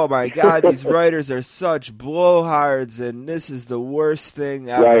 oh my God, these writers are such blowhards, and this is the worst thing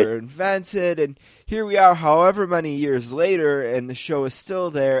ever invented. And here we are, however many years later, and the show is still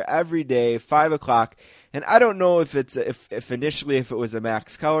there every day, 5 o'clock. And I don't know if initially it was a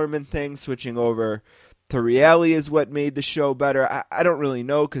Max Kellerman thing, switching over to Reale is what made the show better. I don't really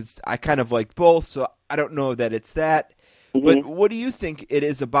know, because I kind of liked both, so I don't know that it's that. Mm-hmm. But what do you think it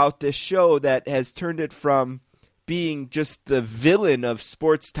is about this show that has turned it from being just the villain of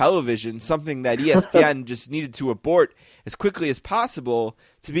sports television, something that ESPN just needed to abort as quickly as possible,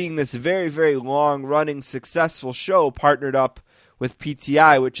 to being this very, very long-running, successful show partnered up with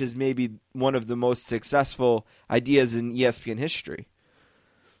PTI, which is maybe one of the most successful ideas in ESPN history?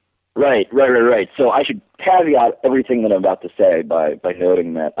 Right. So I should caveat everything that I'm about to say by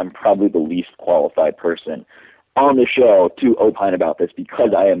noting that I'm probably the least qualified person on the show to opine about this,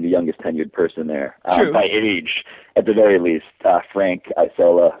 because I am the youngest tenured person there by age, at the very least. Frank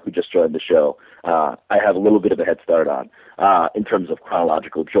Isola, who just joined the show, I have a little bit of a head start on in terms of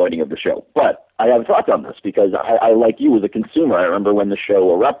chronological joining of the show. But I have thoughts on this because I like you, as a consumer. I remember when the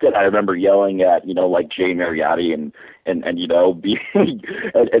show erupted. I remember yelling at like Jay Mariotti and being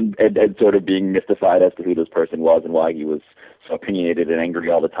and sort of being mystified as to who this person was and why he was so opinionated and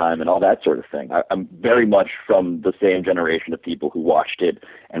angry all the time and all that sort of thing. I'm very much from the same generation of people who watched it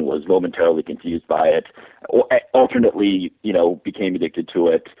and was momentarily confused by it, or alternately, became addicted to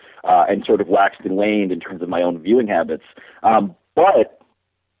it, and sort of waxed and waned in terms of my own viewing habits. But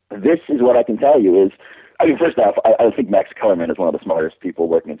this is what I can tell you is, first off, I think Max Kellerman is one of the smartest people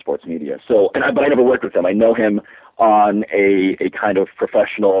working in sports media. But I never worked with him. I know him on a kind of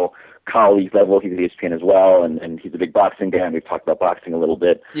professional colleague level. He's at ESPN as well, and he's a big boxing fan. We've talked about boxing a little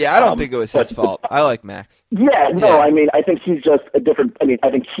bit. Yeah, I don't think it was his fault. I like Max. I think he's just a different. I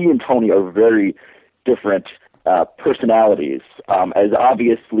think he and Tony are very different personalities, as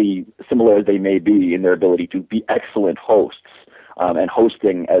obviously similar as they may be in their ability to be excellent hosts. And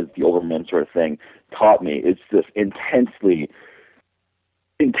hosting, as the Overman sort of thing taught me, is this intensely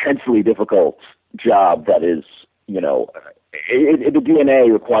difficult job that is, the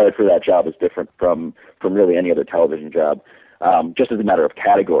DNA required for that job is different from really any other television job, just as a matter of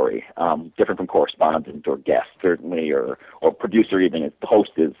category, different from correspondent or guest, certainly, or producer even. The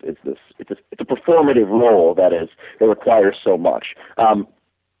host is this, it's a performative role that requires so much.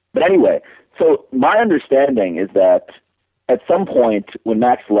 But anyway, so my understanding is that at some point when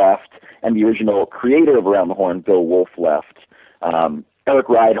Max left and the original creator of Around the Horn, Bill Wolf, left. Eric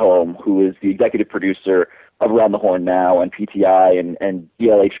Rydholm, who is the executive producer of Around the Horn now and PTI and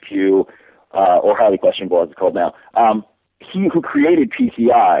DLHQ, or Highly Questionable as it's called now, he who created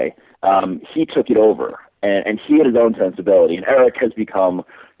PTI, he took it over, and he had his own sensibility. And Eric has become,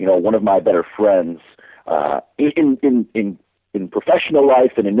 one of my better friends in professional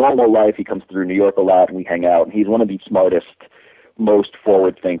life and in normal life. He comes through New York a lot, and we hang out. And he's one of the smartest, most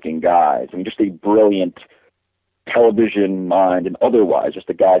forward-thinking guys. I mean, just a brilliant television mind, and otherwise just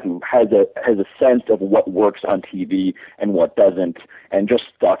a guy who has a sense of what works on TV and what doesn't, and just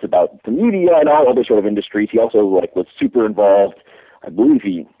thoughts about the media and all other sort of industries. He also was super involved. I believe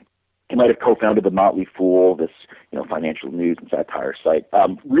he might have co-founded the Motley Fool, this financial news and satire site.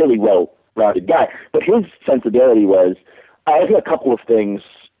 Really well-rounded guy. But his sensibility was, I think a couple of things,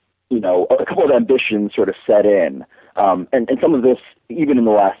 a couple of ambitions sort of set in, and some of this even in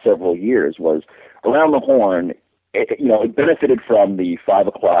the last several years was Around the Horn. It benefited from the 5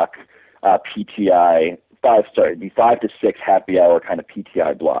 o'clock PTI, the 5 to 6 happy hour kind of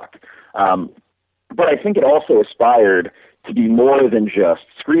PTI block. But I think it also aspired to be more than just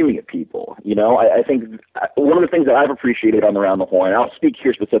screaming at people. I think one of the things that I've appreciated on Around the Horn, and I'll speak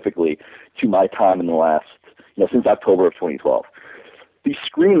here specifically to my time in the last, since October of 2012, the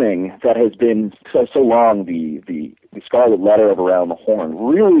screaming that has been so long the scarlet letter of Around the Horn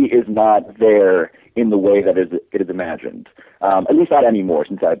really is not there in the way that it is imagined, at least not anymore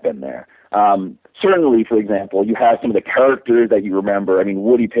since I've been there. Certainly, for example, you have some of the characters that you remember. I mean,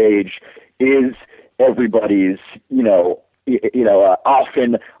 Woody Page is everybody's,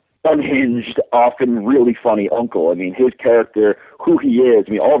 often unhinged, often really funny uncle. I mean, his character, who he is,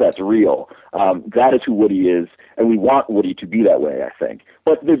 all that's real. That is who Woody is, and we want Woody to be that way, I think.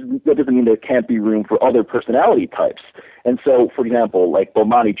 But that doesn't mean there can't be room for other personality types. And so, for example, like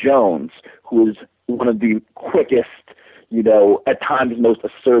Bomani Jones, who is one of the quickest, at times most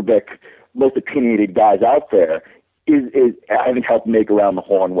acerbic, most opinionated guys out there, is I think helped make Around the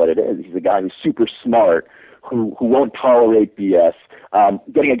Horn what it is. He's a guy who's super smart, who won't tolerate BS.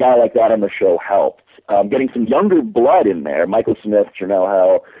 Getting a guy like that on the show helped. Getting some younger blood in there, Michael Smith, Jermel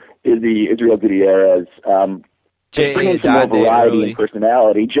Hell, Israel Gutierrez, bringing some more variety and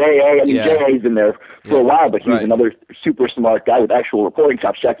personality. J.A.'s been there for a while, but he's another super smart guy with actual reporting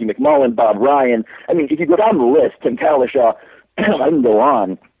chops. Jackie McMullen, Bob Ryan. I mean, if you go down the list, Tim Kalishaw, I can go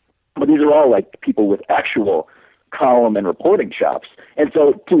on, but these are all people with actual column and reporting chops. And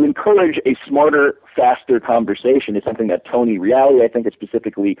so to encourage a smarter, faster conversation is something that Tony Reali, I think, has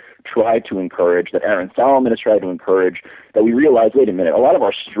specifically tried to encourage, that Aaron Solomon has tried to encourage, that we realize, wait a minute, a lot of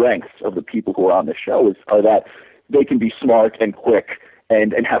our strengths of the people who are on the show are that they can be smart and quick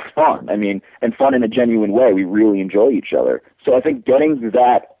and have fun. I mean, and fun in a genuine way. We really enjoy each other. So I think getting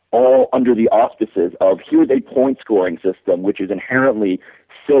that all under the auspices of here's a point scoring system, which is inherently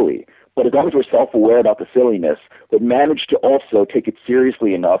silly, but as long as we're self-aware about the silliness, but manage to also take it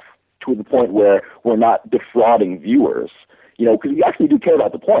seriously enough to the point where we're not defrauding viewers, because we actually do care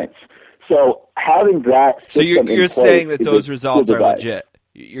about the points. So having that system so you're saying that those results are legit.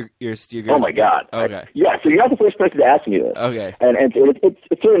 You're oh my God. Okay. Yeah. So you're not the first person to ask me this. Okay. And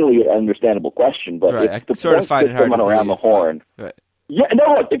it's certainly an understandable question, but right. It's the sort of find it hard on to Around the Horn. Right. Yeah.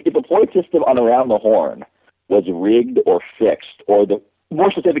 No. If the point system on Around the Horn was rigged or fixed, or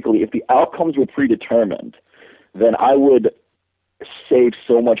more specifically, if the outcomes were predetermined, then I would save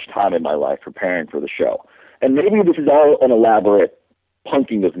so much time in my life preparing for the show. And maybe this is all an elaborate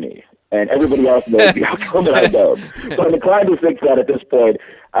punking of me, and everybody else knows the outcome that I don't. But I'm inclined to think that at this point,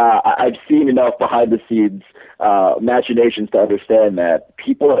 I've seen enough behind-the-scenes machinations to understand that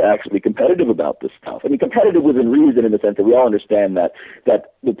people are actually competitive about this stuff. I mean, competitive within reason, in the sense that we all understand that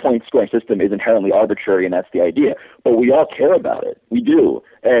the point-scoring system is inherently arbitrary, and that's the idea. But we all care about it. We do.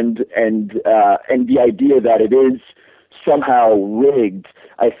 And the idea that it is somehow rigged,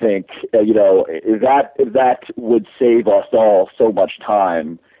 I think, that would save us all so much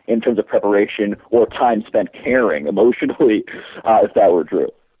time in terms of preparation or time spent caring emotionally, if that were true.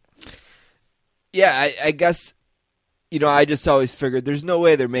 Yeah, I guess, I just always figured there's no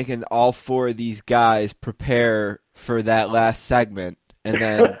way they're making all four of these guys prepare for that last segment. And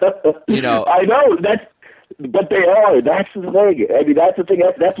then, I know, but they are. That's the thing. I mean, that's the thing.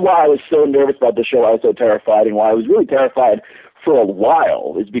 That's why I was so nervous about the show. I was so terrified, and why I was really terrified for a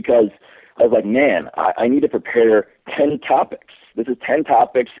while is because I was like, man, I need to prepare 10 topics. This is 10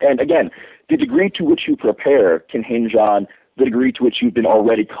 topics. And again, the degree to which you prepare can hinge on the degree to which you've been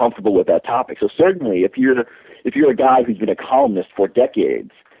already comfortable with that topic. So certainly if you're a guy who's been a columnist for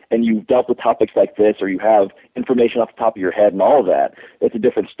decades and you've dealt with topics like this, or you have information off the top of your head and all of that, it's a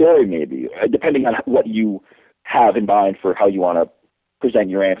different story maybe, depending on what you have in mind for how you want to present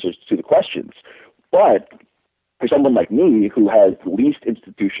your answers to the questions. But for someone like me, who has the least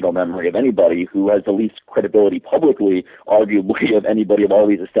institutional memory of anybody, who has the least credibility publicly, arguably, of anybody of all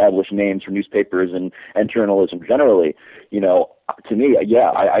these established names for newspapers and journalism generally, to me,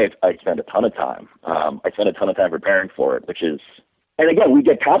 I spend a ton of time. I spend a ton of time preparing for it, which is, and again, we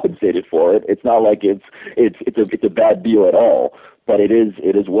get compensated for it. It's not like it's a bad deal at all, but it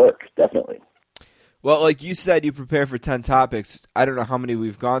is work, definitely. Well, like you said, you prepare for 10 topics. I don't know how many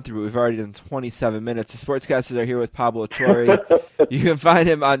we've gone through, but we've already done 27 minutes. The Sportscasters are here with Pablo Torre. You can find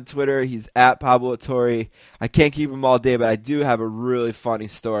him on Twitter. He's at Pablo Torre. I can't keep him all day, but I do have a really funny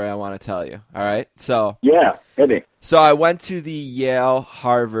story I want to tell you. All right? Yeah, maybe. So I went to the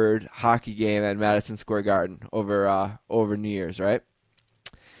Yale-Harvard hockey game at Madison Square Garden over New Year's, right?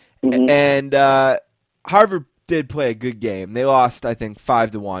 Mm-hmm. And Harvard did play a good game. They lost, I think,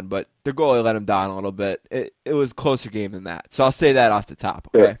 5-1, but their goalie let them down a little bit. It was a closer game than that. So I'll say that off the top,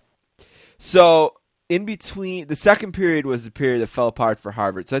 okay? Yeah. So in between, the second period was the period that fell apart for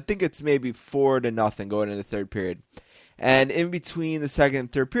Harvard. So I think it's maybe 4-0 going into the third period. And in between the second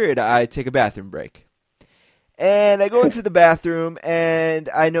and third period, I take a bathroom break. And I go into the bathroom, and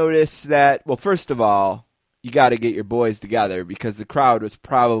I notice that, well, first of all, you got to get your boys together because the crowd was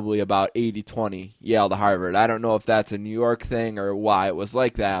probably about 80-20 Yale to Harvard. I don't know if that's a New York thing or why it was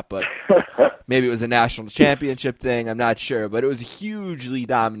like that, but maybe it was a national championship thing. I'm not sure, but it was a hugely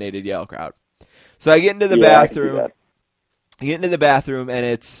dominated Yale crowd. So I get into the bathroom. I get into the bathroom, and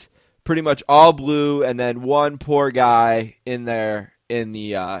it's pretty much all blue, and then one poor guy in there in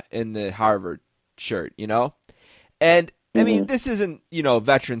the Harvard shirt, And I mean, this isn't,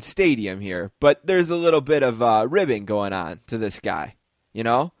 Veteran Stadium here, but there's a little bit of ribbing going on to this guy,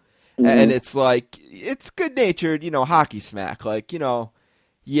 Mm-hmm. And it's like, it's good-natured, hockey smack. Like,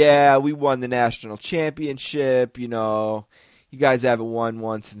 yeah, we won the national championship, you guys haven't won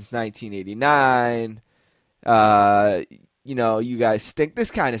one since 1989. You guys stink,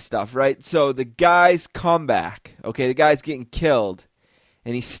 this kind of stuff, right? So the guy's comeback, okay, the guy's getting killed,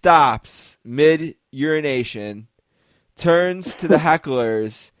 and he stops mid-urination, turns to the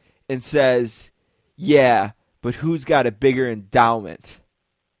hecklers and says, yeah, but who's got a bigger endowment?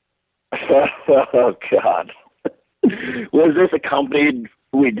 Oh, God. Was this accompanied,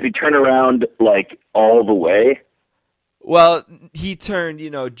 did he turn around, all the way? Well, he turned,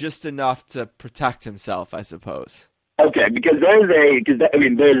 just enough to protect himself, I suppose. Okay, because because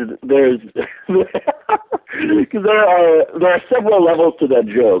there are several levels to that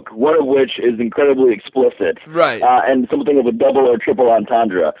joke, one of which is incredibly explicit, right? And something of a double or triple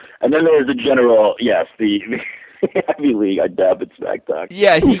entendre. And then there's the general, the Ivy League endowment smack talk.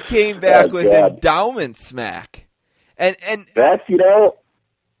 Yeah, he came back with endowment smack, and that's you gotta.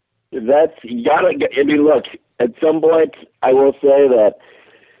 I mean, look, at some point, I will say that.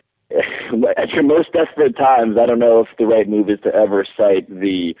 At your most desperate times, I don't know if the right move is to ever cite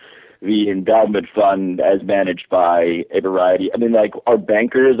the endowment fund as managed by a variety. I mean, our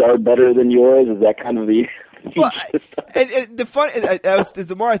bankers are better than yours. Is that kind of the? Well, and the fun,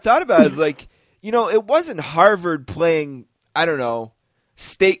 the more I thought about it, is it wasn't Harvard playing, I don't know,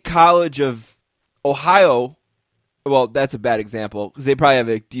 State College of Ohio. Well, that's a bad example because they probably have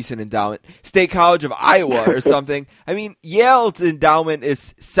a decent endowment. State College of Iowa or something. I mean, Yale's endowment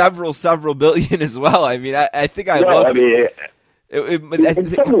is several billion as well. I mean, I think I love it.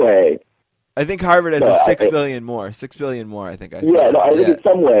 In some way, I think Harvard has $6 billion more. $6 billion more. I think I said. Yeah, I think in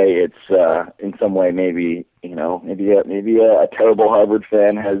some way it's maybe maybe a terrible Harvard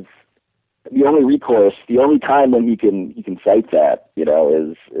fan has the only recourse, the only time when he can cite that,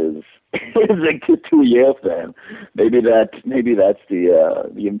 is to a Yale fan. Maybe that's the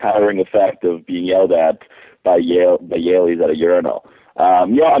empowering effect of being yelled at by Yaleys at a urinal.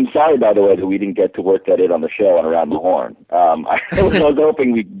 I'm sorry, by the way, that we didn't get to work that in on the show and Around the Horn. I was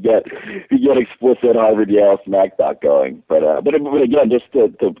hoping we could get explicit Harvard Yale smack talk going, but again, just to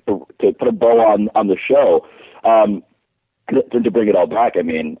put a bow on the show, to bring it all back. I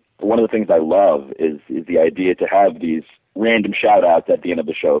mean, one of the things I love is the idea to have these random shout-outs at the end of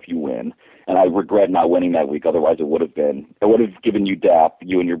the show if you win. And I regret not winning that week. Otherwise, it would have given you DAP,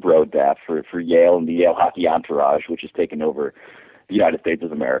 you and your bro DAP, for Yale and the Yale hockey entourage, which has taken over the United States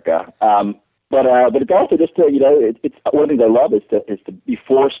of America. But it's also just to, it's one of the things I love is to be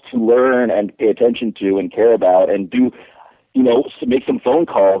forced to learn and pay attention to and care about and do, make some phone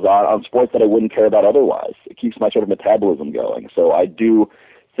calls on sports that I wouldn't care about otherwise. It keeps my sort of metabolism going. So I do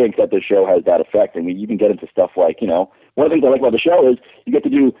think that the show has that effect. I mean, you can get into stuff like, one of the things I like about the show is you get to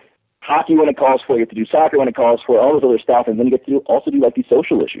do hockey when it calls for it, you get to do soccer when it calls for it, all this other stuff, and then you get to also do like these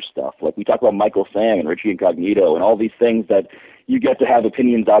social issue stuff. Like we talk about Michael Sang and Richie Incognito and all these things that you get to have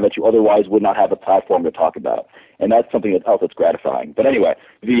opinions on that you otherwise would not have a platform to talk about. And that's something else that's gratifying. But anyway,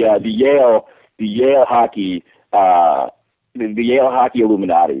 the Yale hockey, the Yale hockey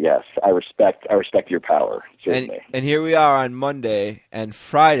Illuminati, yes, I respect your power, certainly. And here we are on Monday, and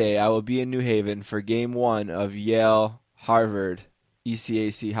Friday I will be in New Haven for Game 1 of Yale-Harvard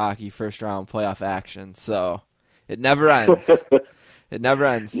ECAC hockey first-round playoff action. So it never ends. It never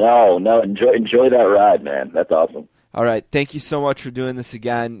ends. No, enjoy that ride, man. That's awesome. All right, thank you so much for doing this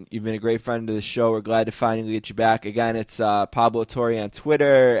again. You've been a great friend to the show. We're glad to finally get you back. Again, it's Pablo Torre on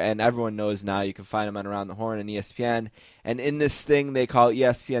Twitter, and everyone knows now you can find him on Around the Horn and ESPN. And in this thing, they call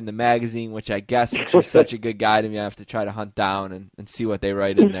ESPN the magazine, which I guess, since you're such a good guy to me, I have to try to hunt down and see what they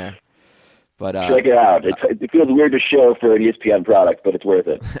write in there. But check it out. It feels weird to show for an ESPN product, but it's worth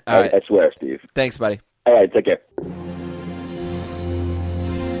it. Right. I swear, Steve. Thanks, buddy. All right, take care.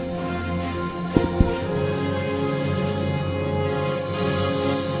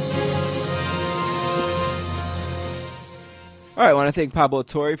 All right, I want to thank Pablo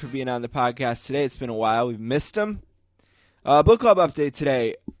Torre for being on the podcast today. It's been a while. We've missed him. Book club update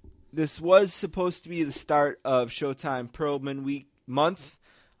today. This was supposed to be the start of Showtime Perlman month,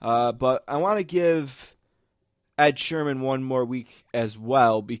 but I want to give Ed Sherman one more week as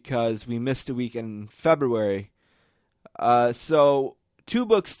well because we missed a week in February. So 2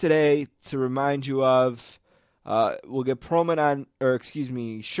 books today to remind you of. We'll get Sherman on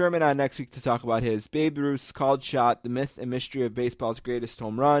next week to talk about his Babe Ruth's Called Shot, The Myth and Mystery of Baseball's Greatest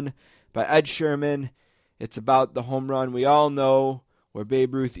Home Run by Ed Sherman. It's about the home run we all know where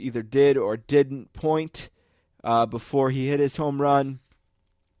Babe Ruth either did or didn't point before he hit his home run.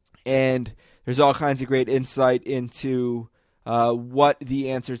 And there's all kinds of great insight into what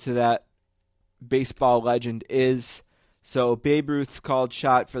the answer to that baseball legend is. So Babe Ruth's Called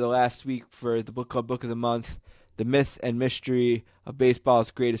Shot for the last week for the Book Club Book of the Month, The Myth and Mystery of Baseball's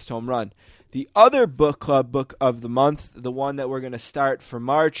Greatest Home Run. The other Book Club Book of the Month, the one that we're going to start for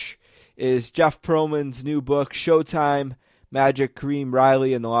March, is Jeff Pearlman's new book, Showtime, Magic, Kareem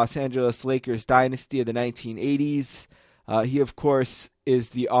Riley, and the Los Angeles Lakers Dynasty of the 1980s. He, of course, is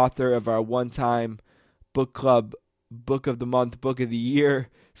the author of our one-time Book Club Book of the Month, Book of the Year,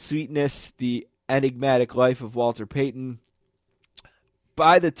 Sweetness, The Enigmatic Life of Walter Payton.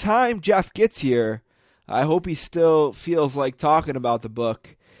 By the time Jeff gets here, I hope he still feels like talking about the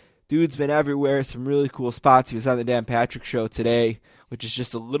book. Dude's been everywhere, some really cool spots. He was on the Dan Patrick Show today, which is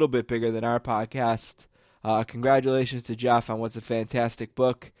just a little bit bigger than our podcast. Congratulations to Jeff on what's a fantastic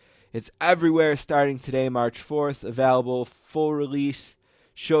book. It's everywhere starting today, March 4th. Available, full release,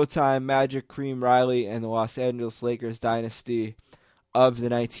 Showtime, Magic, Kareem Riley, and the Los Angeles Lakers Dynasty of the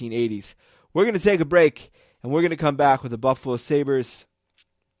 1980s. We're going to take a break, and we're going to come back with the Buffalo Sabres.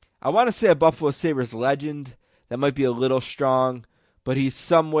 I want to say a Buffalo Sabres legend. That might be a little strong, but he's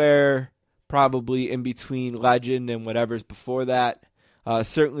somewhere probably in between legend and whatever's before that.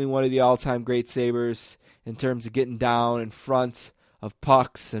 Certainly one of the all-time great Sabres in terms of getting down in front of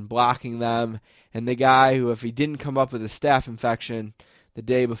pucks and blocking them, and the guy who, if he didn't come up with a staph infection the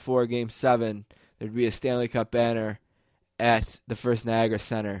day before Game 7, there'd be a Stanley Cup banner at the First Niagara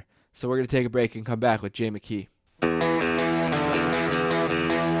Center. So we're going to take a break and come back with Jay McKee.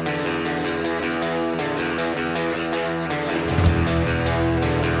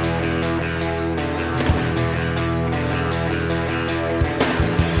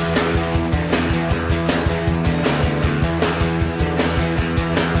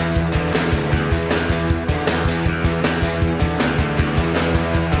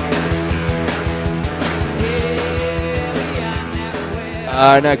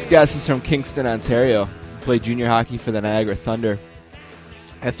 Our next guest is from Kingston, Ontario. He played junior hockey for the Niagara Thunder.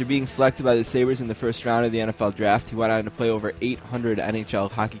 After being selected by the Sabres in the first round of the NFL Draft, he went on to play over 800 NHL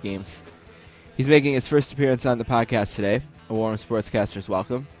hockey games. He's making his first appearance on the podcast today. A warm sportscaster's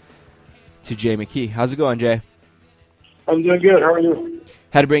welcome to Jay McKee. How's it going, Jay? I'm doing good. How are you?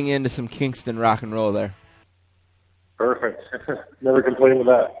 Had to bring you into some Kingston rock and roll there. Perfect. Never complain with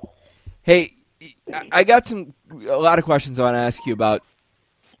that. Hey, I got a lot of questions I want to ask you about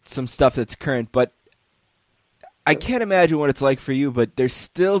some stuff that's current, but I can't imagine what it's like for you, but there's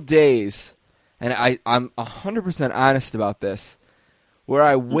still days, and I'm 100% honest about this, where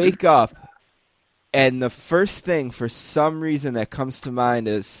I wake up and the first thing for some reason that comes to mind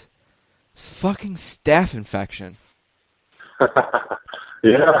is fucking staph infection.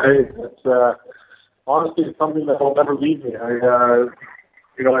 Yeah, it's honestly it's something that will never leave me.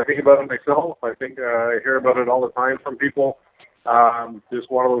 I think about it myself. I think I hear about it all the time from people. Just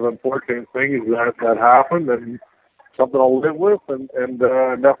one of those unfortunate things that happened, and something I'll live with, and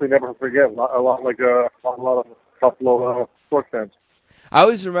definitely never forget. A lot like a couple of sports fans. I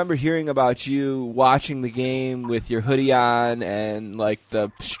always remember hearing about you watching the game with your hoodie on and like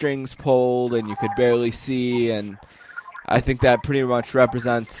the strings pulled and you could barely see, and I think that pretty much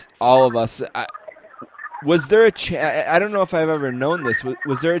represents all of us. Was there a chance? I don't know if I've ever known this.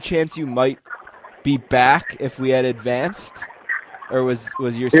 Was there a chance you might be back if we had advanced, or was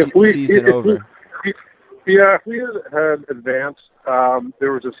your season over? If we had advanced,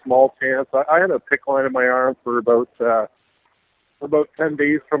 there was a small chance. I had a pick line in my arm for about 10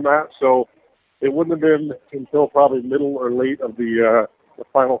 days from that, so it wouldn't have been until probably middle or late of the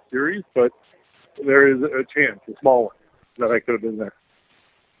final series, but there is a chance, a small one, that I could have been there.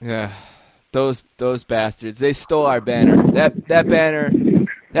 Yeah, those bastards. They stole our banner. That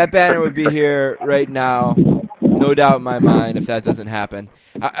banner would be here right now, no doubt in my mind, if that doesn't happen.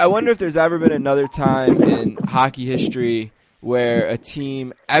 I wonder if there's ever been another time in hockey history where a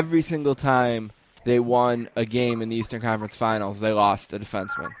team, every single time they won a game in the Eastern Conference Finals, they lost a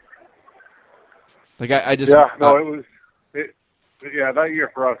defenseman. Like it was. That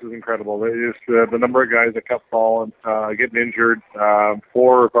year for us was incredible. It just the number of guys that kept falling, getting injured.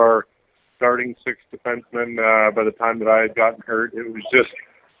 4 of our starting 6 defensemen by the time that I had gotten hurt. It was just,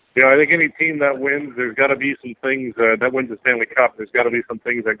 I think any team that wins, there's got to be some things that wins the Stanley Cup. There's got to be some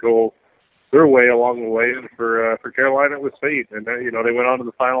things that go their way along the way. And for Carolina, it was fate. And they went on to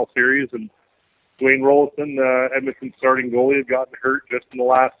the final series, and Dwayne Rolison, Edmonton's starting goalie, had gotten hurt just in the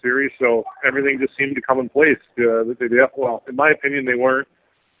last series, so everything just seemed to come in place. Well, in my opinion, they weren't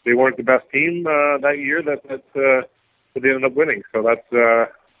the best team that year that they ended up winning. So that's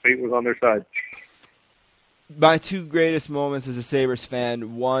fate was on their side. My 2 greatest moments as a Sabres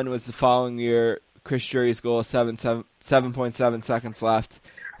fan, one was the following year, Chris Drury's goal, 7.7 seconds left.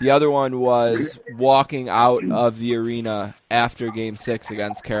 The other one was walking out of the arena after Game 6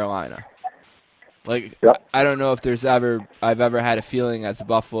 against Carolina. I don't know if I've ever had a feeling as a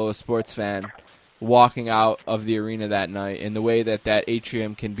Buffalo sports fan walking out of the arena that night in the way that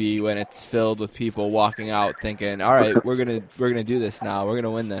atrium can be when it's filled with people walking out thinking, all right, we're gonna do this now. We're gonna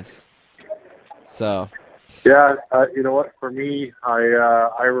win this. So. Yeah, you know what? For me,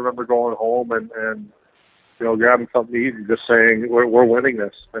 I remember going home and grabbing something to eat and just saying we're winning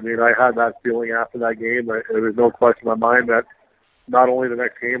this. I mean, I had that feeling after that game. There was no question in my mind that not only the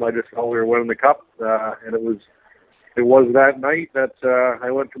next game, I just felt we were winning the cup, and it was that night that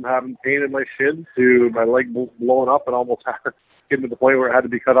I went from having pain in my shin to my leg blowing up and almost getting to the point where it had to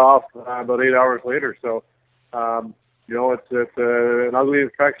be cut off about 8 hours later. So, it's an ugly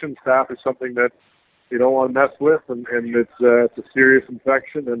infection. Staph is something that you don't want to mess with, and it's a serious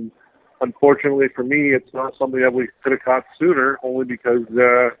infection. And unfortunately for me, it's not something that we could have caught sooner, only because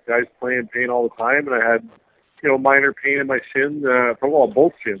guys play in pain all the time, and I had minor pain in my shin,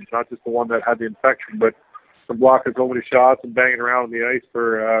 both shins, not just the one that had the infection, but from blocking so many shots and banging around on the ice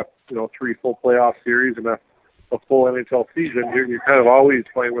for 3 full playoff series and a full NHL season. You're kind of always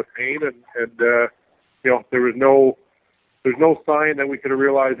playing with pain, and there's no sign that we could have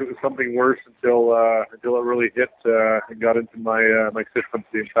realized it was something worse until it really hit and got into my system,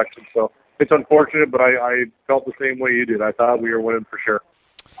 the infection. So it's unfortunate, but I felt the same way you did. I thought we were winning for sure.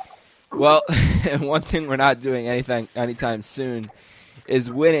 Well, one thing we're not doing anytime soon is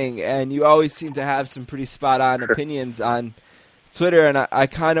winning, and you always seem to have some pretty spot-on opinions on Twitter, and I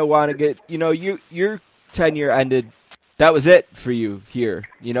kind of want to get, your tenure ended, that was it for you here.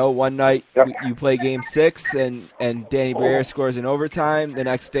 One night you play Game 6, and Danny Briere scores in overtime. The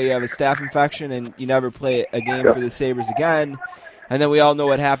next day you have a staph infection, and you never play a game for the Sabres again. And then we all know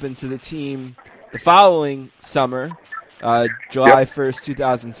what happened to the team the following summer, July 1st,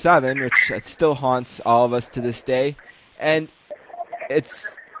 2007, which still haunts all of us to this day. And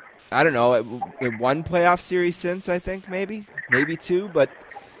it's, I don't know, one playoff series since, I think, maybe 2, but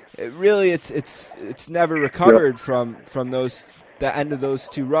it's never recovered from the end of those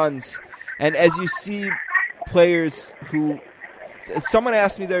 2 runs. And as you see players who, someone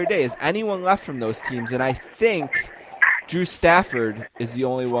asked me the other day, is anyone left from those teams? And I think Drew Stafford is the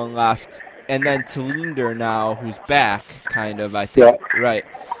only one left. And then Talinder now, who's back, kind of, I think. Yeah. Right.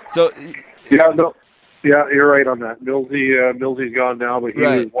 So. Yeah, you're right on that. Millsy's gone now, but he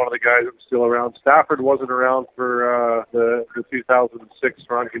was one of the guys that was still around. Stafford wasn't around for the 2006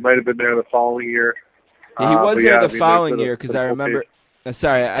 run. He might have been there the following year. Yeah, he was there the following year because I remember.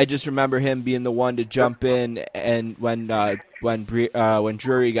 I just remember him being the one to jump in, and when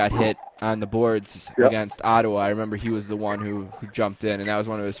Drury got hit on the boards against Ottawa. I remember he was the one who jumped in, and that was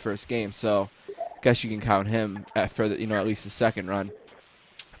one of his first games. So I guess you can count him for the, at least the second run.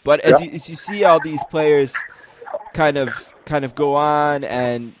 But as you see all these players kind of go on,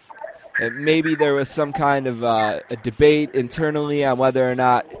 and maybe there was some kind of a debate internally on whether or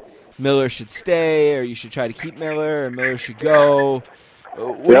not Miller should stay, or you should try to keep Miller, or Miller should go.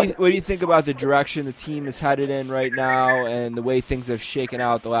 What do you think about the direction the team is headed in right now, and the way things have shaken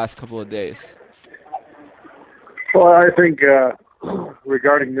out the last couple of days? Well, I think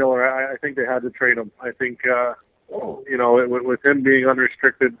regarding Miller, I think they had to trade him. I think with him being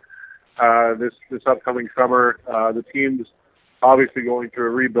unrestricted this upcoming summer, the team's obviously going through a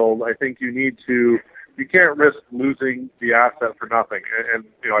rebuild. I think you can't risk losing the asset for nothing. And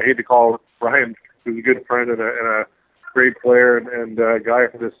I hate to call Ryan, who's a good friend and a great player and a guy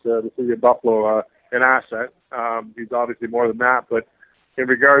for the city of Buffalo, an asset. He's obviously more than that, but in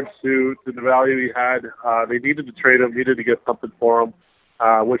regards to the value he had, they needed to trade him, needed to get something for him,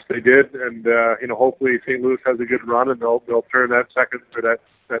 which they did. And hopefully St. Louis has a good run, and they'll turn that second or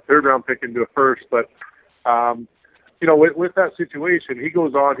that third round pick into a first. But with that situation, he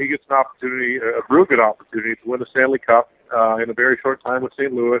goes on, he gets an opportunity, a real good opportunity to win a Stanley Cup in a very short time with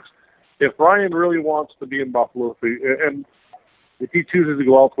St. Louis. If Ryan really wants to be in Buffalo, and if he chooses to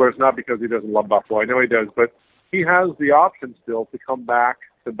go elsewhere, it's not because he doesn't love Buffalo. I know he does, but he has the option still to come back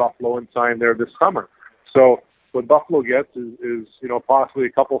to Buffalo and sign there this summer. So what Buffalo gets is possibly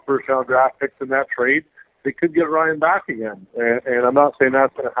a couple first-round draft picks in that trade. They could get Ryan back again, and I'm not saying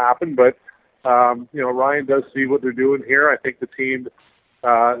that's going to happen, but Ryan does see what they're doing here. I think the team,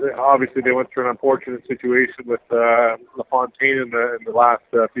 obviously they went through an unfortunate situation with LaFontaine in the last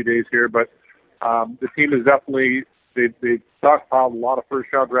few days here, but the team is definitely, they stockpiled a lot of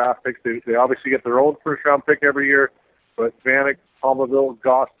first-round draft picks. They obviously get their own first-round pick every year, but Vanek, Palmerville,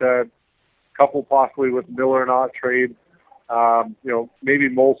 Gostad, couple possibly with Miller not trade. Maybe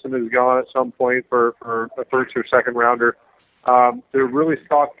Molson is gone at some point for a first or second rounder. They're really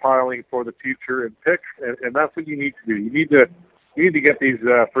stockpiling for the future and picks, and that's what you need to do. You need to get these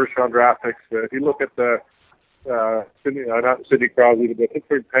first-round draft picks. If you look at the not Sidney Crosby, but the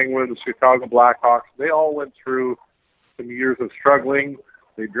Pittsburgh Penguins, the Chicago Blackhawks, they all went through some years of struggling.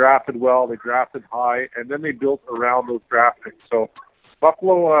 They drafted well, they drafted high, and then they built around those draft picks. So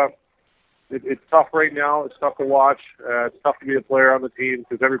Buffalo, it's tough right now. It's tough to watch. It's tough to be a player on the team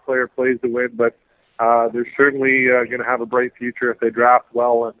because every player plays to win, but they're certainly going to have a bright future if they draft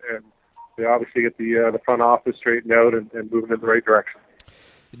well and they obviously get the front office straightened out and moving in the right direction.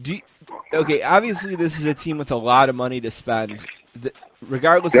 Okay, obviously this is a team with a lot of money to spend.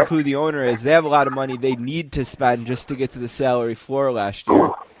 Regardless of who the owner is, they have a lot of money they need to spend just to get to the salary floor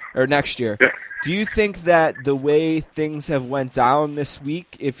next year. Yeah. Do you think that the way things have went down this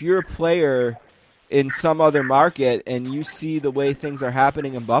week, if you're a player in some other market and you see the way things are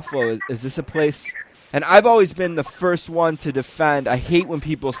happening in Buffalo, is this a place? And I've always been the first one to defend. I hate when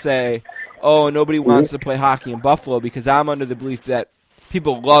people say, oh, nobody wants to play hockey in Buffalo, because I'm under the belief that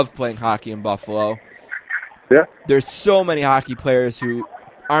people love playing hockey in Buffalo. Yeah. There's so many hockey players who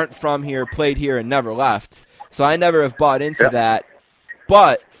aren't from here, played here, and never left. So I never have bought into that.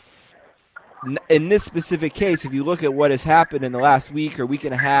 But in this specific case, if you look at what has happened in the last week or week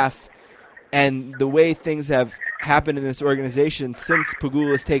and a half and the way things have happened in this organization since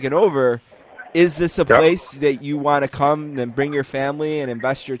Pegula's taken over, is this a place that you want to come and bring your family and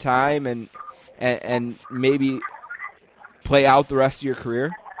invest your time and maybe play out the rest of your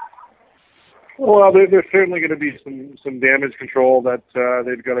career? Well, there's certainly going to be some damage control that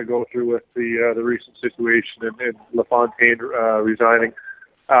they've got to go through with the recent situation and LaFontaine resigning.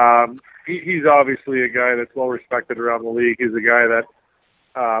 He's obviously a guy that's well respected around the league. He's a guy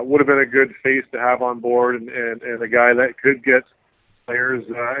that would have been a good face to have on board and a guy that could get players.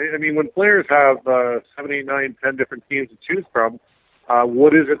 When players have 7, 8, 9, 10 different teams to choose from,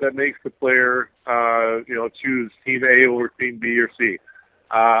 what is it that makes the player choose team A over team B or C?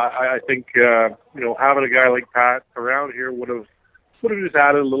 I think having a guy like Pat around here would have just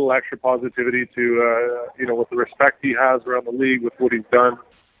added a little extra positivity to with the respect he has around the league with what he's done.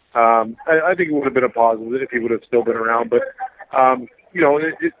 I think it would have been a positive if he would have still been around. But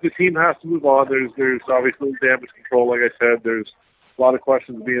the team has to move on. There's obviously damage control, like I said. There's a lot of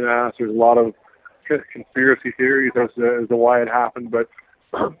questions being asked. There's a lot of conspiracy theories as to why it happened. But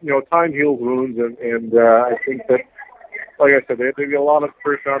time heals wounds, and I think that, like I said, they've got a lot of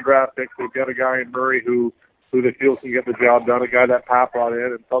first-round draft picks. They've got a guy in Murray who they feel can get the job done, a guy that Pat brought in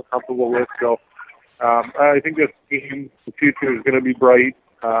and felt comfortable with. So I think this team, the future is going to be bright,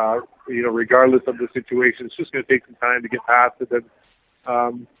 regardless of the situation. It's just going to take some time to get past it.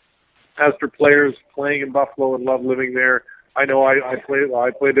 And as for players playing in Buffalo and love living there, I know I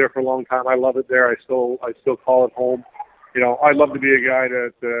played there for a long time. I love it there. I still call it home. I'd love to be a guy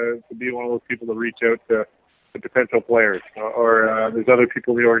to be one of those people to reach out to potential players, or there's other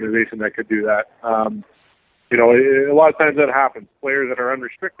people in the organization that could do that. A lot of times that happens. Players that are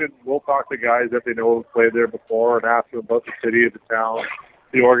unrestricted will talk to guys that they know have played there before and ask them about the city, the town,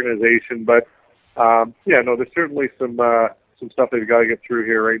 the organization. But there's certainly some stuff they've got to get through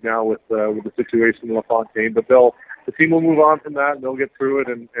here right now with the situation in LaFontaine. But the team will move on from that, and they'll get through it,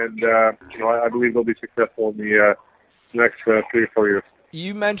 and I believe they'll be successful in the next 3 or 4 years.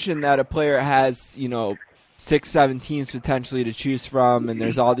 You mentioned that a player has 6-7 teams potentially to choose from, and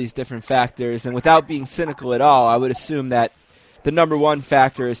there's all these different factors. And without being cynical at all, I would assume that the number one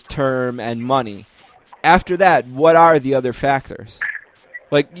factor is term and money. After that, what are the other factors?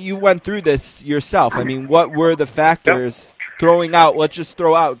 Like, you went through this yourself. I mean, what were the factors throwing out? Let's just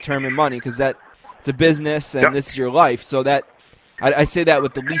throw out term and money, because it's a business and this is your life. So that I say that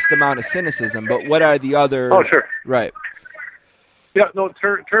with the least amount of cynicism. But what are the other? Oh, sure. Right. Yeah, no.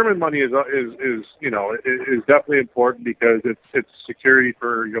 Term and money is definitely important, because it's security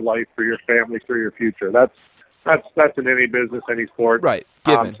for your life, for your family, for your future. That's in any business, any sport. Right.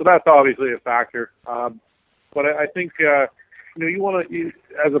 Given. So that's obviously a factor. But I think you want to,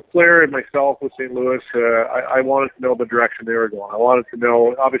 as a player and myself with St. Louis, I wanted to know the direction they were going. I wanted to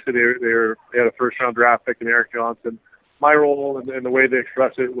know. Obviously, they had a first-round draft pick in Eric Johnson. My role and the way they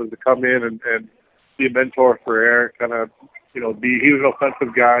expressed it was to come in and be a mentor for Eric, kind of. He was an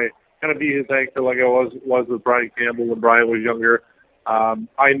offensive guy, kind of be his anchor like I was with Brian Campbell when Brian was younger.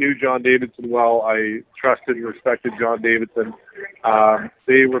 I knew John Davidson well. I trusted and respected John Davidson.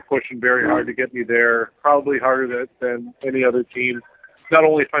 They were pushing very hard to get me there, probably harder than any other team, not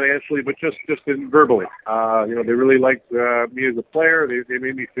only financially, but just verbally. They really liked me as a player. They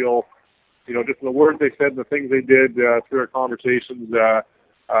made me feel, just the words they said and the things they did through our conversations,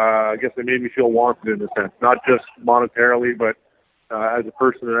 I guess they made me feel wanted in a sense, not just monetarily, but as a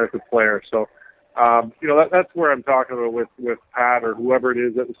person and as a player. So, that's where I'm talking about with Pat or whoever it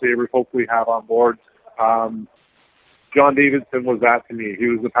is that the Sabres hopefully have on board. John Davidson was that to me. He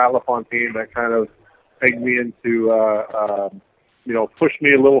was the Pat LaFontaine that kind of pegged me into, pushed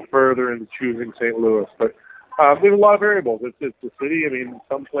me a little further into choosing St. Louis. But there's a lot of variables. It's the city. I mean,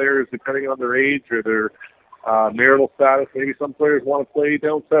 some players, depending on their age or their marital status, maybe some players want to play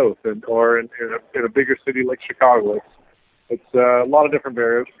down south or in a bigger city like Chicago. It's a lot of different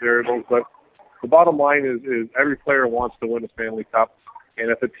variables, but the bottom line is every player wants to win a Stanley Cup, and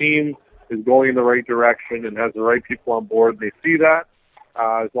if a team is going in the right direction and has the right people on board, they see that.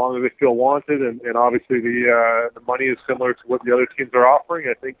 As long as they feel wanted, and obviously the money is similar to what the other teams are offering,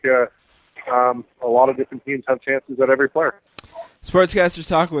 I think a lot of different teams have chances at every player. Sportscasters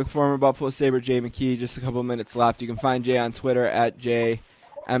talking with former Buffalo Sabre Jay McKee. Just a couple of minutes left. You can find Jay on Twitter at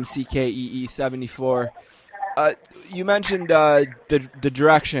JMCKEE74. You mentioned the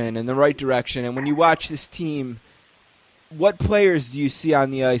direction and the right direction, and when you watch this team, what players do you see on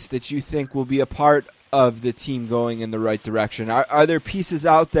the ice that you think will be a part of the team going in the right direction? Are there pieces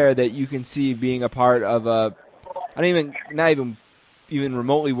out there that you can see being a part of not even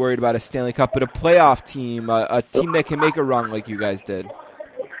remotely worried about a Stanley Cup, but a playoff team, a team that can make a run like you guys did?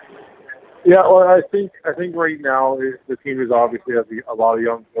 Yeah, well, I think right now the team is obviously has a lot of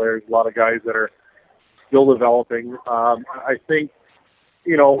young players, a lot of guys that are still developing. I think,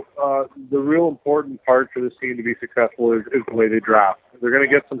 the real important part for this team to be successful is the way they draft. They're going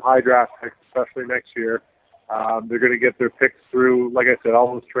to get some high draft picks, especially next year. They're going to get their picks through, like I said,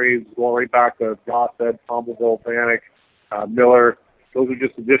 all those trades going right back to Gossett, Tomball, Bennett, Miller. Those are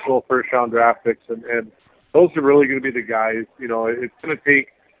just additional first-round draft picks, and those are really going to be the guys. It's going to take.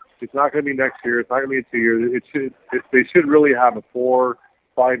 It's not going to be next year. It's not going to be 2 years. They should really have a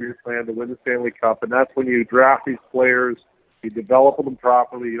 4-5-year plan to win the Stanley Cup, and that's when you draft these players. You develop them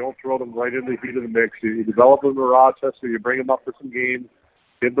properly. You don't throw them right into the heat of the mix. You develop them in Rochester. You bring them up for some games,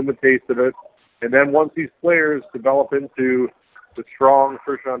 give them a taste of it, and then once these players develop into the strong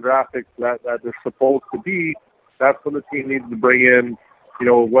first-round draft picks that they're supposed to be, that's when the team needs to bring in,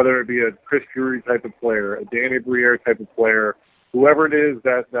 whether it be a Chris Drury type of player, a Danny Briere type of player, whoever it is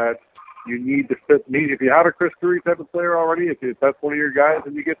that you need to fit. If you have a Chris Drury type of player already, if that's one of your guys,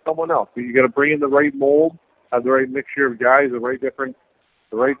 then you get someone else. So you got to bring in the right mold, have the right mixture of guys, the right type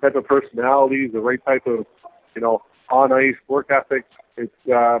of personalities, the right type of, on ice work ethic. It's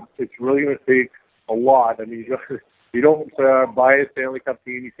really going to take a lot. I mean, you don't buy a Stanley Cup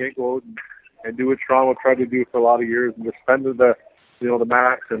team. You can't go out and do what Toronto tried to do for a lot of years and just spend the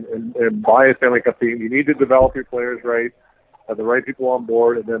max and buy a Stanley Cup team. You need to develop your players right. have the right people on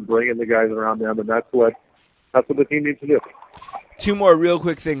board, and then bring in the guys around them, and that's what the team needs to do. Two more real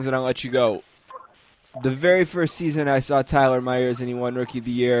quick things, and I'll let you go. The very first season I saw Tyler Myers and he won Rookie of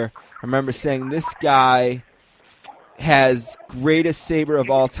the Year, I remember saying this guy has greatest Sabre of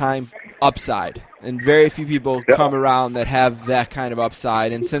all time upside, and very few people come around that have that kind of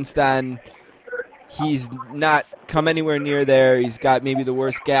upside. And since then, he's not come anywhere near there. He's got maybe the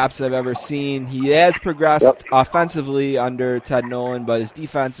worst gaps I've ever seen. He has progressed offensively under Ted Nolan, but his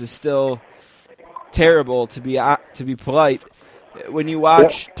defense is still terrible, to be polite. When you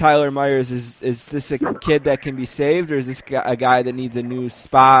watch Tyler Myers, is this a kid that can be saved, or is this a guy that needs a new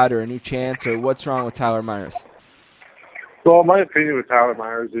spot or a new chance, or what's wrong with Tyler Myers? Well, my opinion with Tyler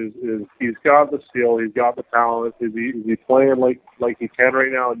Myers is he's got the skill, he's got the talent. Is he playing like he can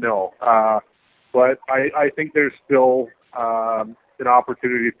right now? No. But I think there's still an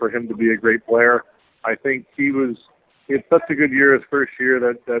opportunity for him to be a great player. I think he had such a good year his first year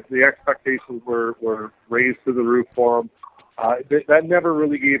that the expectations were raised to the roof for him. That never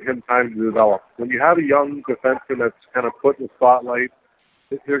really gave him time to develop. When you have a young defenseman that's kind of put in the spotlight,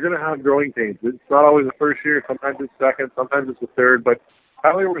 they're going to have growing pains. It's not always the first year. Sometimes it's second. Sometimes it's the third. But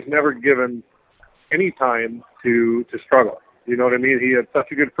Tyler was never given any time to struggle. You know what I mean? He had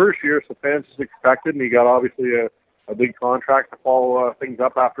such a good first year, so fans just expected, and he got obviously a big contract to follow things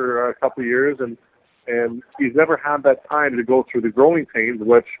up after a couple of years, and he's never had that time to go through the growing pains,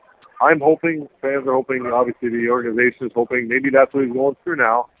 which I'm hoping, fans are hoping, obviously the organization is hoping, maybe that's what he's going through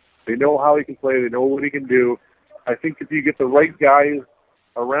now. They know how he can play. They know what he can do. I think if you get the right guys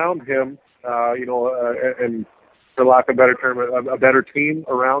around him, and for lack of a better term, a better team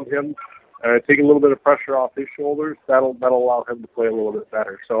around him, take a little bit of pressure off his shoulders, that'll allow him to play a little bit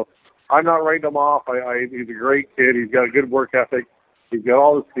better. So I'm not writing him off. He's a great kid. He's got a good work ethic. He's got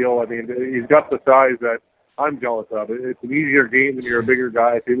all the skill. I mean, he's got the size that I'm jealous of. It's an easier game when you're a bigger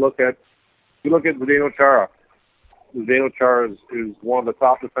guy. If you look at Zdeno Chara. Zdeno Chara is one of the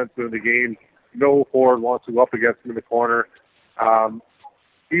top defensemen in the game. No forward wants to go up against him in the corner.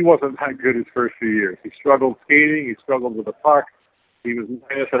 He wasn't that good his first few years. He struggled skating. He struggled with the puck. He was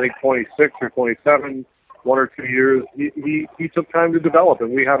minus, I think, 26 or 27, 1 or 2 years. He took time to develop,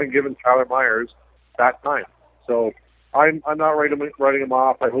 and we haven't given Tyler Myers that time. So I'm not writing him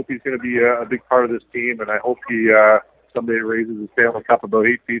off. I hope he's going to be a big part of this team, and I hope he someday raises his Stanley Cup about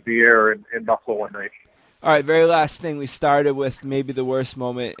 8 feet in the air in Buffalo one night. All right, very last thing. We started with maybe the worst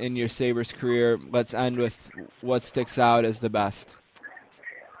moment in your Sabres career. Let's end with what sticks out as the best.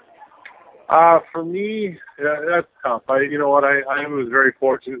 For me, that's tough. I was very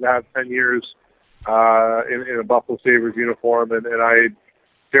fortunate to have 10 years in a Buffalo Sabres uniform, and I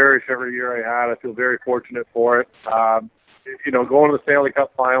cherish every year I had. I feel very fortunate for it. Going to the Stanley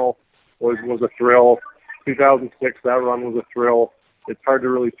Cup final was a thrill. 2006, that run was a thrill. It's hard to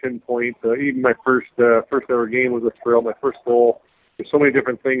really pinpoint. Even my first ever game was a thrill. My first goal. There's so many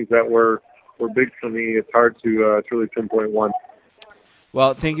different things that were big for me. It's hard to really pinpoint one.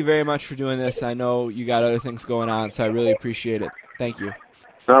 Well, thank you very much for doing this. I know you got other things going on, so I really appreciate it. Thank you.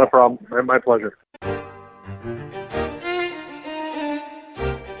 Not a problem. My pleasure.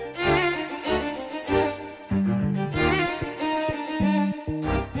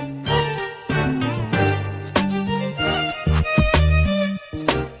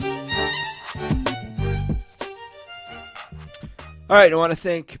 All right, I want to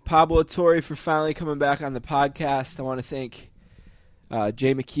thank Pablo Torre for finally coming back on the podcast. I want to thank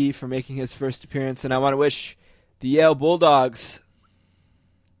Jay McKee for making his first appearance, and I want to wish the Yale Bulldogs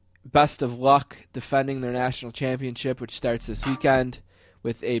best of luck defending their national championship, which starts this weekend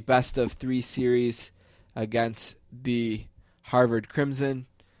with a best-of-3 series against the Harvard Crimson.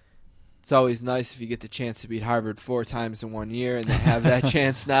 It's always nice if you get the chance to beat Harvard 4 times in 1 year, and they have that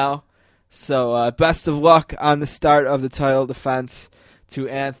chance now. So best of luck on the start of the title defense to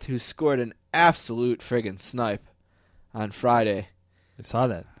Anth, who scored an absolute friggin' snipe on Friday. I saw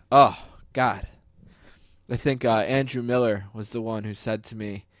that. Oh, God. I think Andrew Miller was the one who said to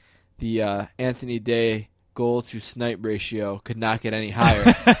me the Anthony Day goal-to-snipe ratio could not get any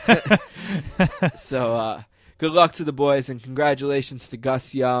higher. So good luck to the boys, and congratulations to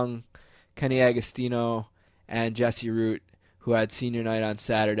Gus Young, Kenny Agostino, and Jesse Root, who had senior night on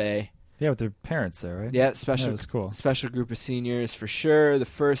Saturday. Yeah, with their parents there, right? Yeah, special. That was cool. Special group of seniors for sure. The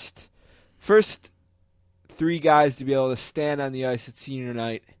first 3 guys to be able to stand on the ice at senior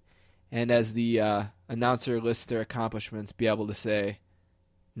night, and as the announcer lists their accomplishments, be able to say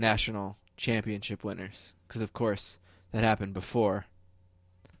national championship winners. Because of course that happened before.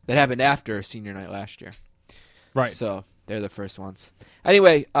 That happened after senior night last year. Right. So they're the first ones.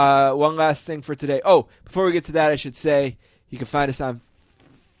 Anyway, one last thing for today. Oh, before we get to that, I should say, You can find us on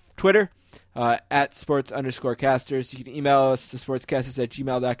Twitter at sports_casters. You can email us to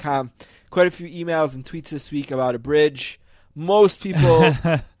sportscasters@gmail.com. Quite a few emails and tweets this week about a bridge. Most people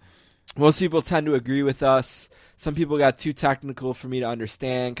tend to agree with us. Some people got too technical for me to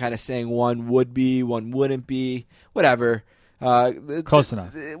understand, kind of saying one would be, one wouldn't be, whatever. Close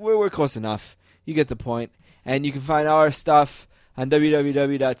enough. We're close enough. You get the point. And you can find all our stuff on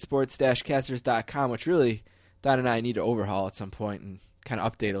www.sports-casters.com, which really Don and I need to overhaul at some point and kind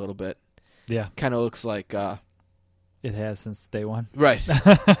of update a little bit. Yeah. Kind of looks like... it has since day one. Right.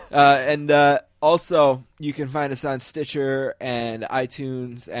 And also, you can find us on Stitcher and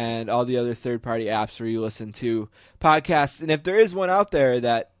iTunes and all the other third-party apps where you listen to podcasts. And if there is one out there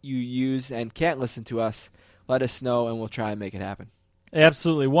that you use and can't listen to us, let us know and we'll try and make it happen.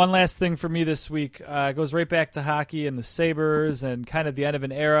 Absolutely. One last thing for me this week goes right back to hockey and the Sabres and kind of the end of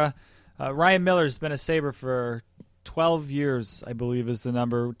an era. Ryan Miller's been a Sabre for 12 years, I believe is the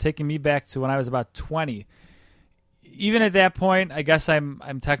number, taking me back to when I was about 20. Even at that point, I guess I'm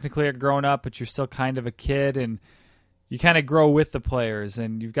technically a grown-up, but you're still kind of a kid, and you kind of grow with the players,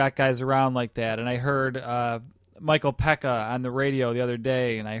 and you've got guys around like that. And I heard Michael Pekka on the radio the other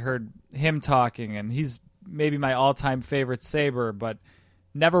day, and I heard him talking, and he's maybe my all-time favorite Sabre, but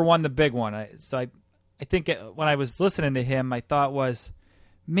never won the big one. So I think when I was listening to him, my thought was,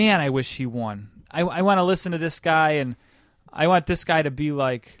 man, I wish he won. I want to listen to this guy, and I want this guy to be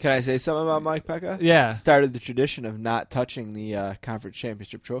like... Can I say something about Mike Pekka? Yeah. Started the tradition of not touching the conference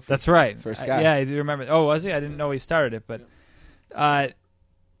championship trophy. That's right. First guy. Yeah, I do remember. Oh, was he? I didn't know he started it. But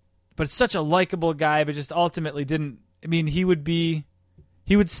such a likable guy, but just ultimately didn't... I mean, he would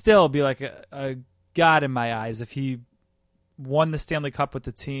still be like a god in my eyes if he won the Stanley Cup with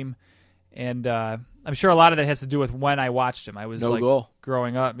the team. And I'm sure a lot of that has to do with when I watched him. I was no goal.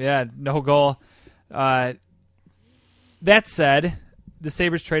 Growing up. Yeah, no goal. That said, the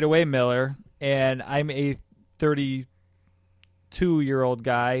Sabres trade away Miller, and I'm a 32-year-old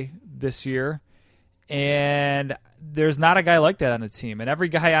guy this year, and there's not a guy like that on the team. And every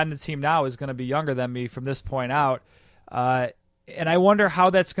guy on the team now is going to be younger than me from this point out. And I wonder how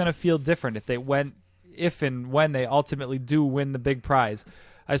that's going to feel different if and when they ultimately do win the big prize.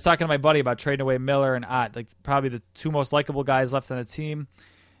 I was talking to my buddy about trading away Miller and Ott, like probably the two most likable guys left on the team.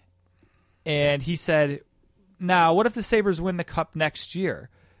 And he said, now, what if the Sabres win the Cup next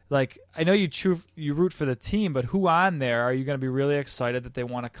year? Like, I know you root for the team, but who on there are you going to be really excited that they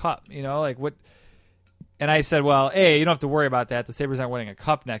won a Cup? You know, like what? And I said, well, you don't have to worry about that. The Sabres aren't winning a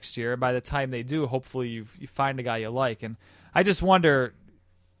Cup next year. By the time they do, hopefully you find a guy you like. And I just wonder,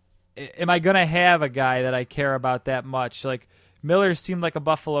 am I going to have a guy that I care about that much? Like, Miller seemed like a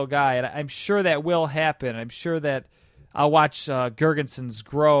Buffalo guy, and I'm sure that will happen. I'm sure that I'll watch Gergensons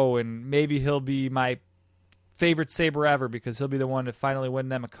grow, and maybe he'll be my favorite Sabre ever because he'll be the one to finally win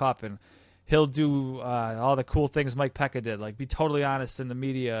them a Cup, and he'll do all the cool things Mike Pekka did, like be totally honest in the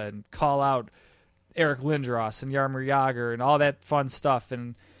media and call out Eric Lindros and Jaromir Jagr and all that fun stuff.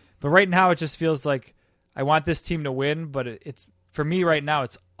 But right now it just feels like I want this team to win, but it's for me right now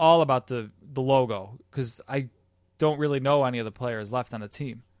it's all about the logo because I don't really know any of the players left on the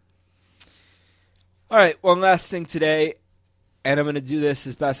team. All right, one last thing today, and I'm going to do this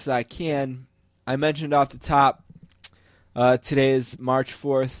as best as I can. I mentioned off the top, today is March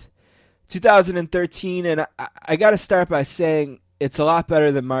 4th, 2013, and I got to start by saying it's a lot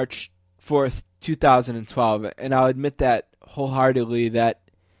better than March 4th, 2012, and I'll admit that wholeheartedly that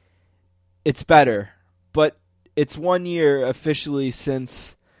it's better, but it's 1 year officially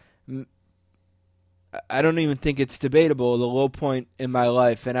since, I don't even think it's debatable, the low point in my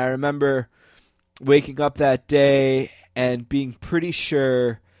life, and I remember waking up that day and being pretty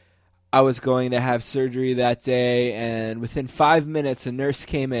sure I was going to have surgery that day, and within 5 minutes, a nurse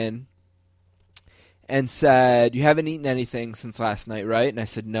came in and said, "You haven't eaten anything since last night, right?" And I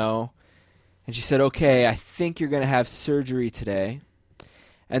said, "No." And she said, "Okay, I think you're going to have surgery today."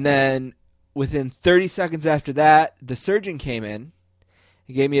 And then within 30 seconds after that, the surgeon came in.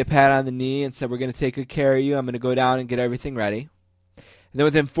 He gave me a pat on the knee and said, "We're going to take good care of you. I'm going to go down and get everything ready." And then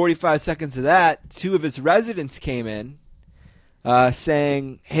within 45 seconds of that, two of his residents came in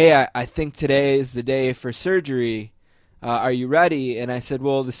saying, "Hey, I think today is the day for surgery. Are you ready?" And I said,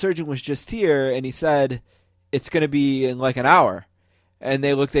 "Well, the surgeon was just here, and he said it's going to be in like an hour." And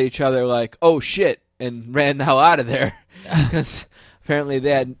they looked at each other like, "Oh, shit," and ran the hell out of there because apparently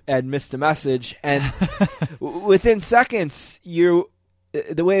they had missed a message. And within seconds,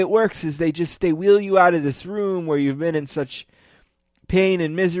 the way it works is they wheel you out of this room where you've been in such pain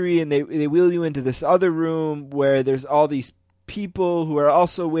and misery, and they wheel you into this other room where there's all these people who are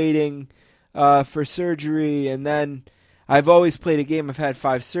also waiting for surgery. And then I've always played a game. I've had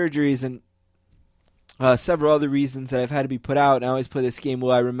 5 surgeries and several other reasons that I've had to be put out. And I always play this game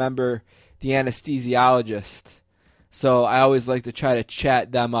where I remember the anesthesiologist. So I always like to try to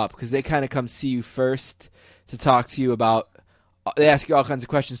chat them up because they kind of come see you first to talk to you about. They ask you all kinds of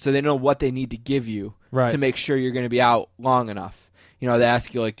questions so they know what they need to give you to make sure you're going to be out long enough. They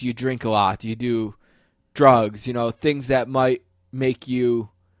ask you, like, do you drink a lot? Do you do drugs? Things that might make you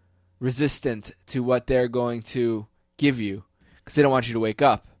resistant to what they're going to give you because they don't want you to wake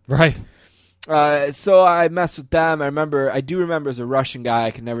up. Right. So I messed with them. I do remember as a Russian guy.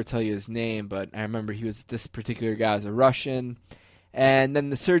 I can never tell you his name, but I remember this particular guy was a Russian. And then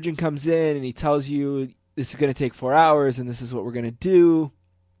the surgeon comes in and he tells you this is going to take 4 hours and this is what we're going to do.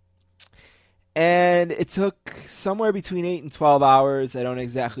 And it took somewhere between 8 and 12 hours. I don't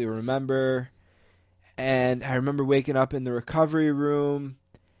exactly remember. And I remember waking up in the recovery room,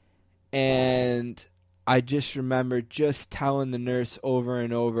 and I just remember just telling the nurse over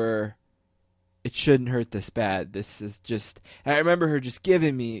and over, it shouldn't hurt this bad. This is just... And I remember her just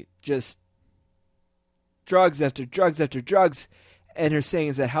giving me just drugs after drugs after drugs, and her saying,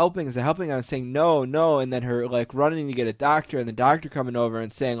 is that helping? Is that helping? I was saying, no, no. And then her, like, running to get a doctor, and the doctor coming over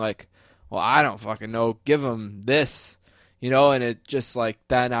and saying, like, well, I don't fucking know. Give him this. And it just, like,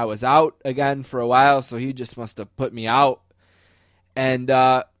 then I was out again for a while, so he just must have put me out. And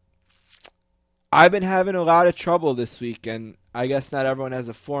I've been having a lot of trouble this week, and I guess not everyone has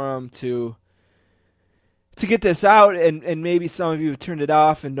a forum to get this out, and maybe some of you have turned it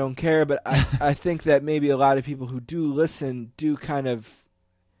off and don't care, but I think that maybe a lot of people who do listen do kind of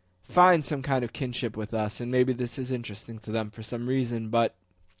find some kind of kinship with us, and maybe this is interesting to them for some reason, but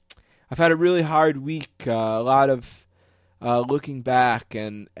I've had a really hard week, a lot of looking back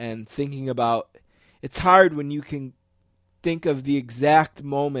and thinking about. It's hard when you can think of the exact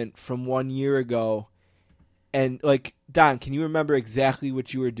moment from 1 year ago. And, like, Don, can you remember exactly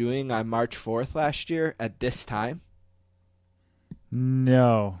what you were doing on March 4th last year at this time?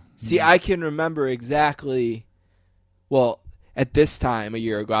 No. See, I can remember exactly, well, at this time a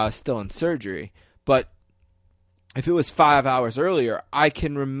year ago, I was still in surgery. But if it was 5 hours earlier, I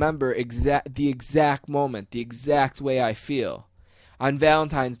can remember the exact moment, the exact way I feel. On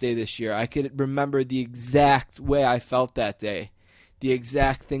Valentine's Day this year, I could remember the exact way I felt that day, the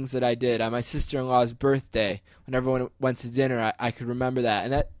exact things that I did. On my sister-in-law's birthday, when everyone went to dinner, I could remember that.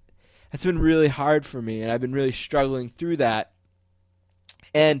 And that's been really hard for me, and I've been really struggling through that.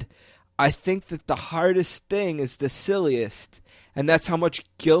 And I think that the hardest thing is the silliest, and that's how much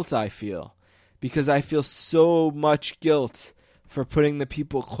guilt I feel. Because I feel so much guilt for putting the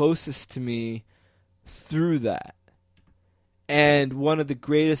people closest to me through that. And one of the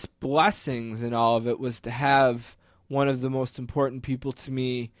greatest blessings in all of it was to have one of the most important people to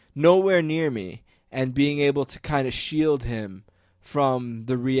me nowhere near me and being able to kind of shield him from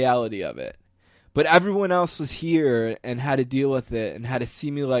the reality of it. But everyone else was here and had to deal with it and had to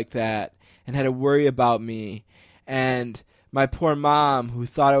see me like that and had to worry about me. And my poor mom, who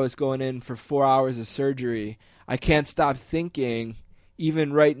thought I was going in for 4 hours of surgery, I can't stop thinking,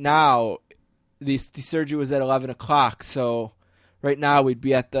 even right now, the surgery was at 11 o'clock, so right now we'd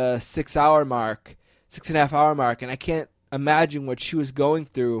be at the 6 hour mark, 6.5 hour mark, and I can't imagine what she was going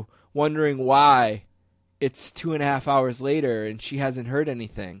through, wondering why it's 2.5 hours later and she hasn't heard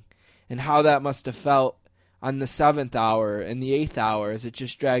anything, and how that must have felt on the 7th hour and the 8th hour as it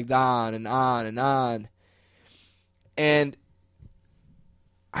just dragged on and on and on. And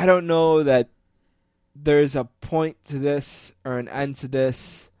I don't know that there's a point to this or an end to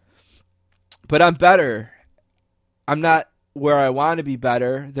this, but I'm better. I'm not where I want to be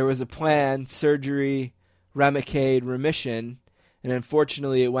better. There was a plan, surgery, Remicade, remission, and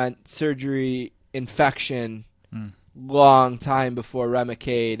unfortunately it went surgery, infection, long time before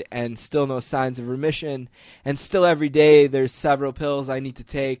Remicade, and still no signs of remission, and still every day there's several pills I need to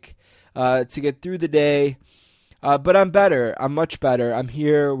take to get through the day. But I'm better. I'm much better. I'm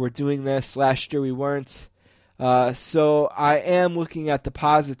here. We're doing this. Last year we weren't. So I am looking at the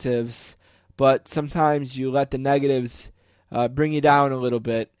positives, but sometimes you let the negatives bring you down a little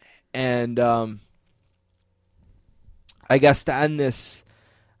bit. And I guess to end this,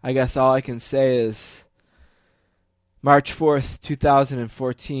 I guess all I can say is March 4th,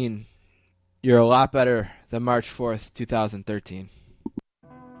 2014, you're a lot better than March 4th, 2013.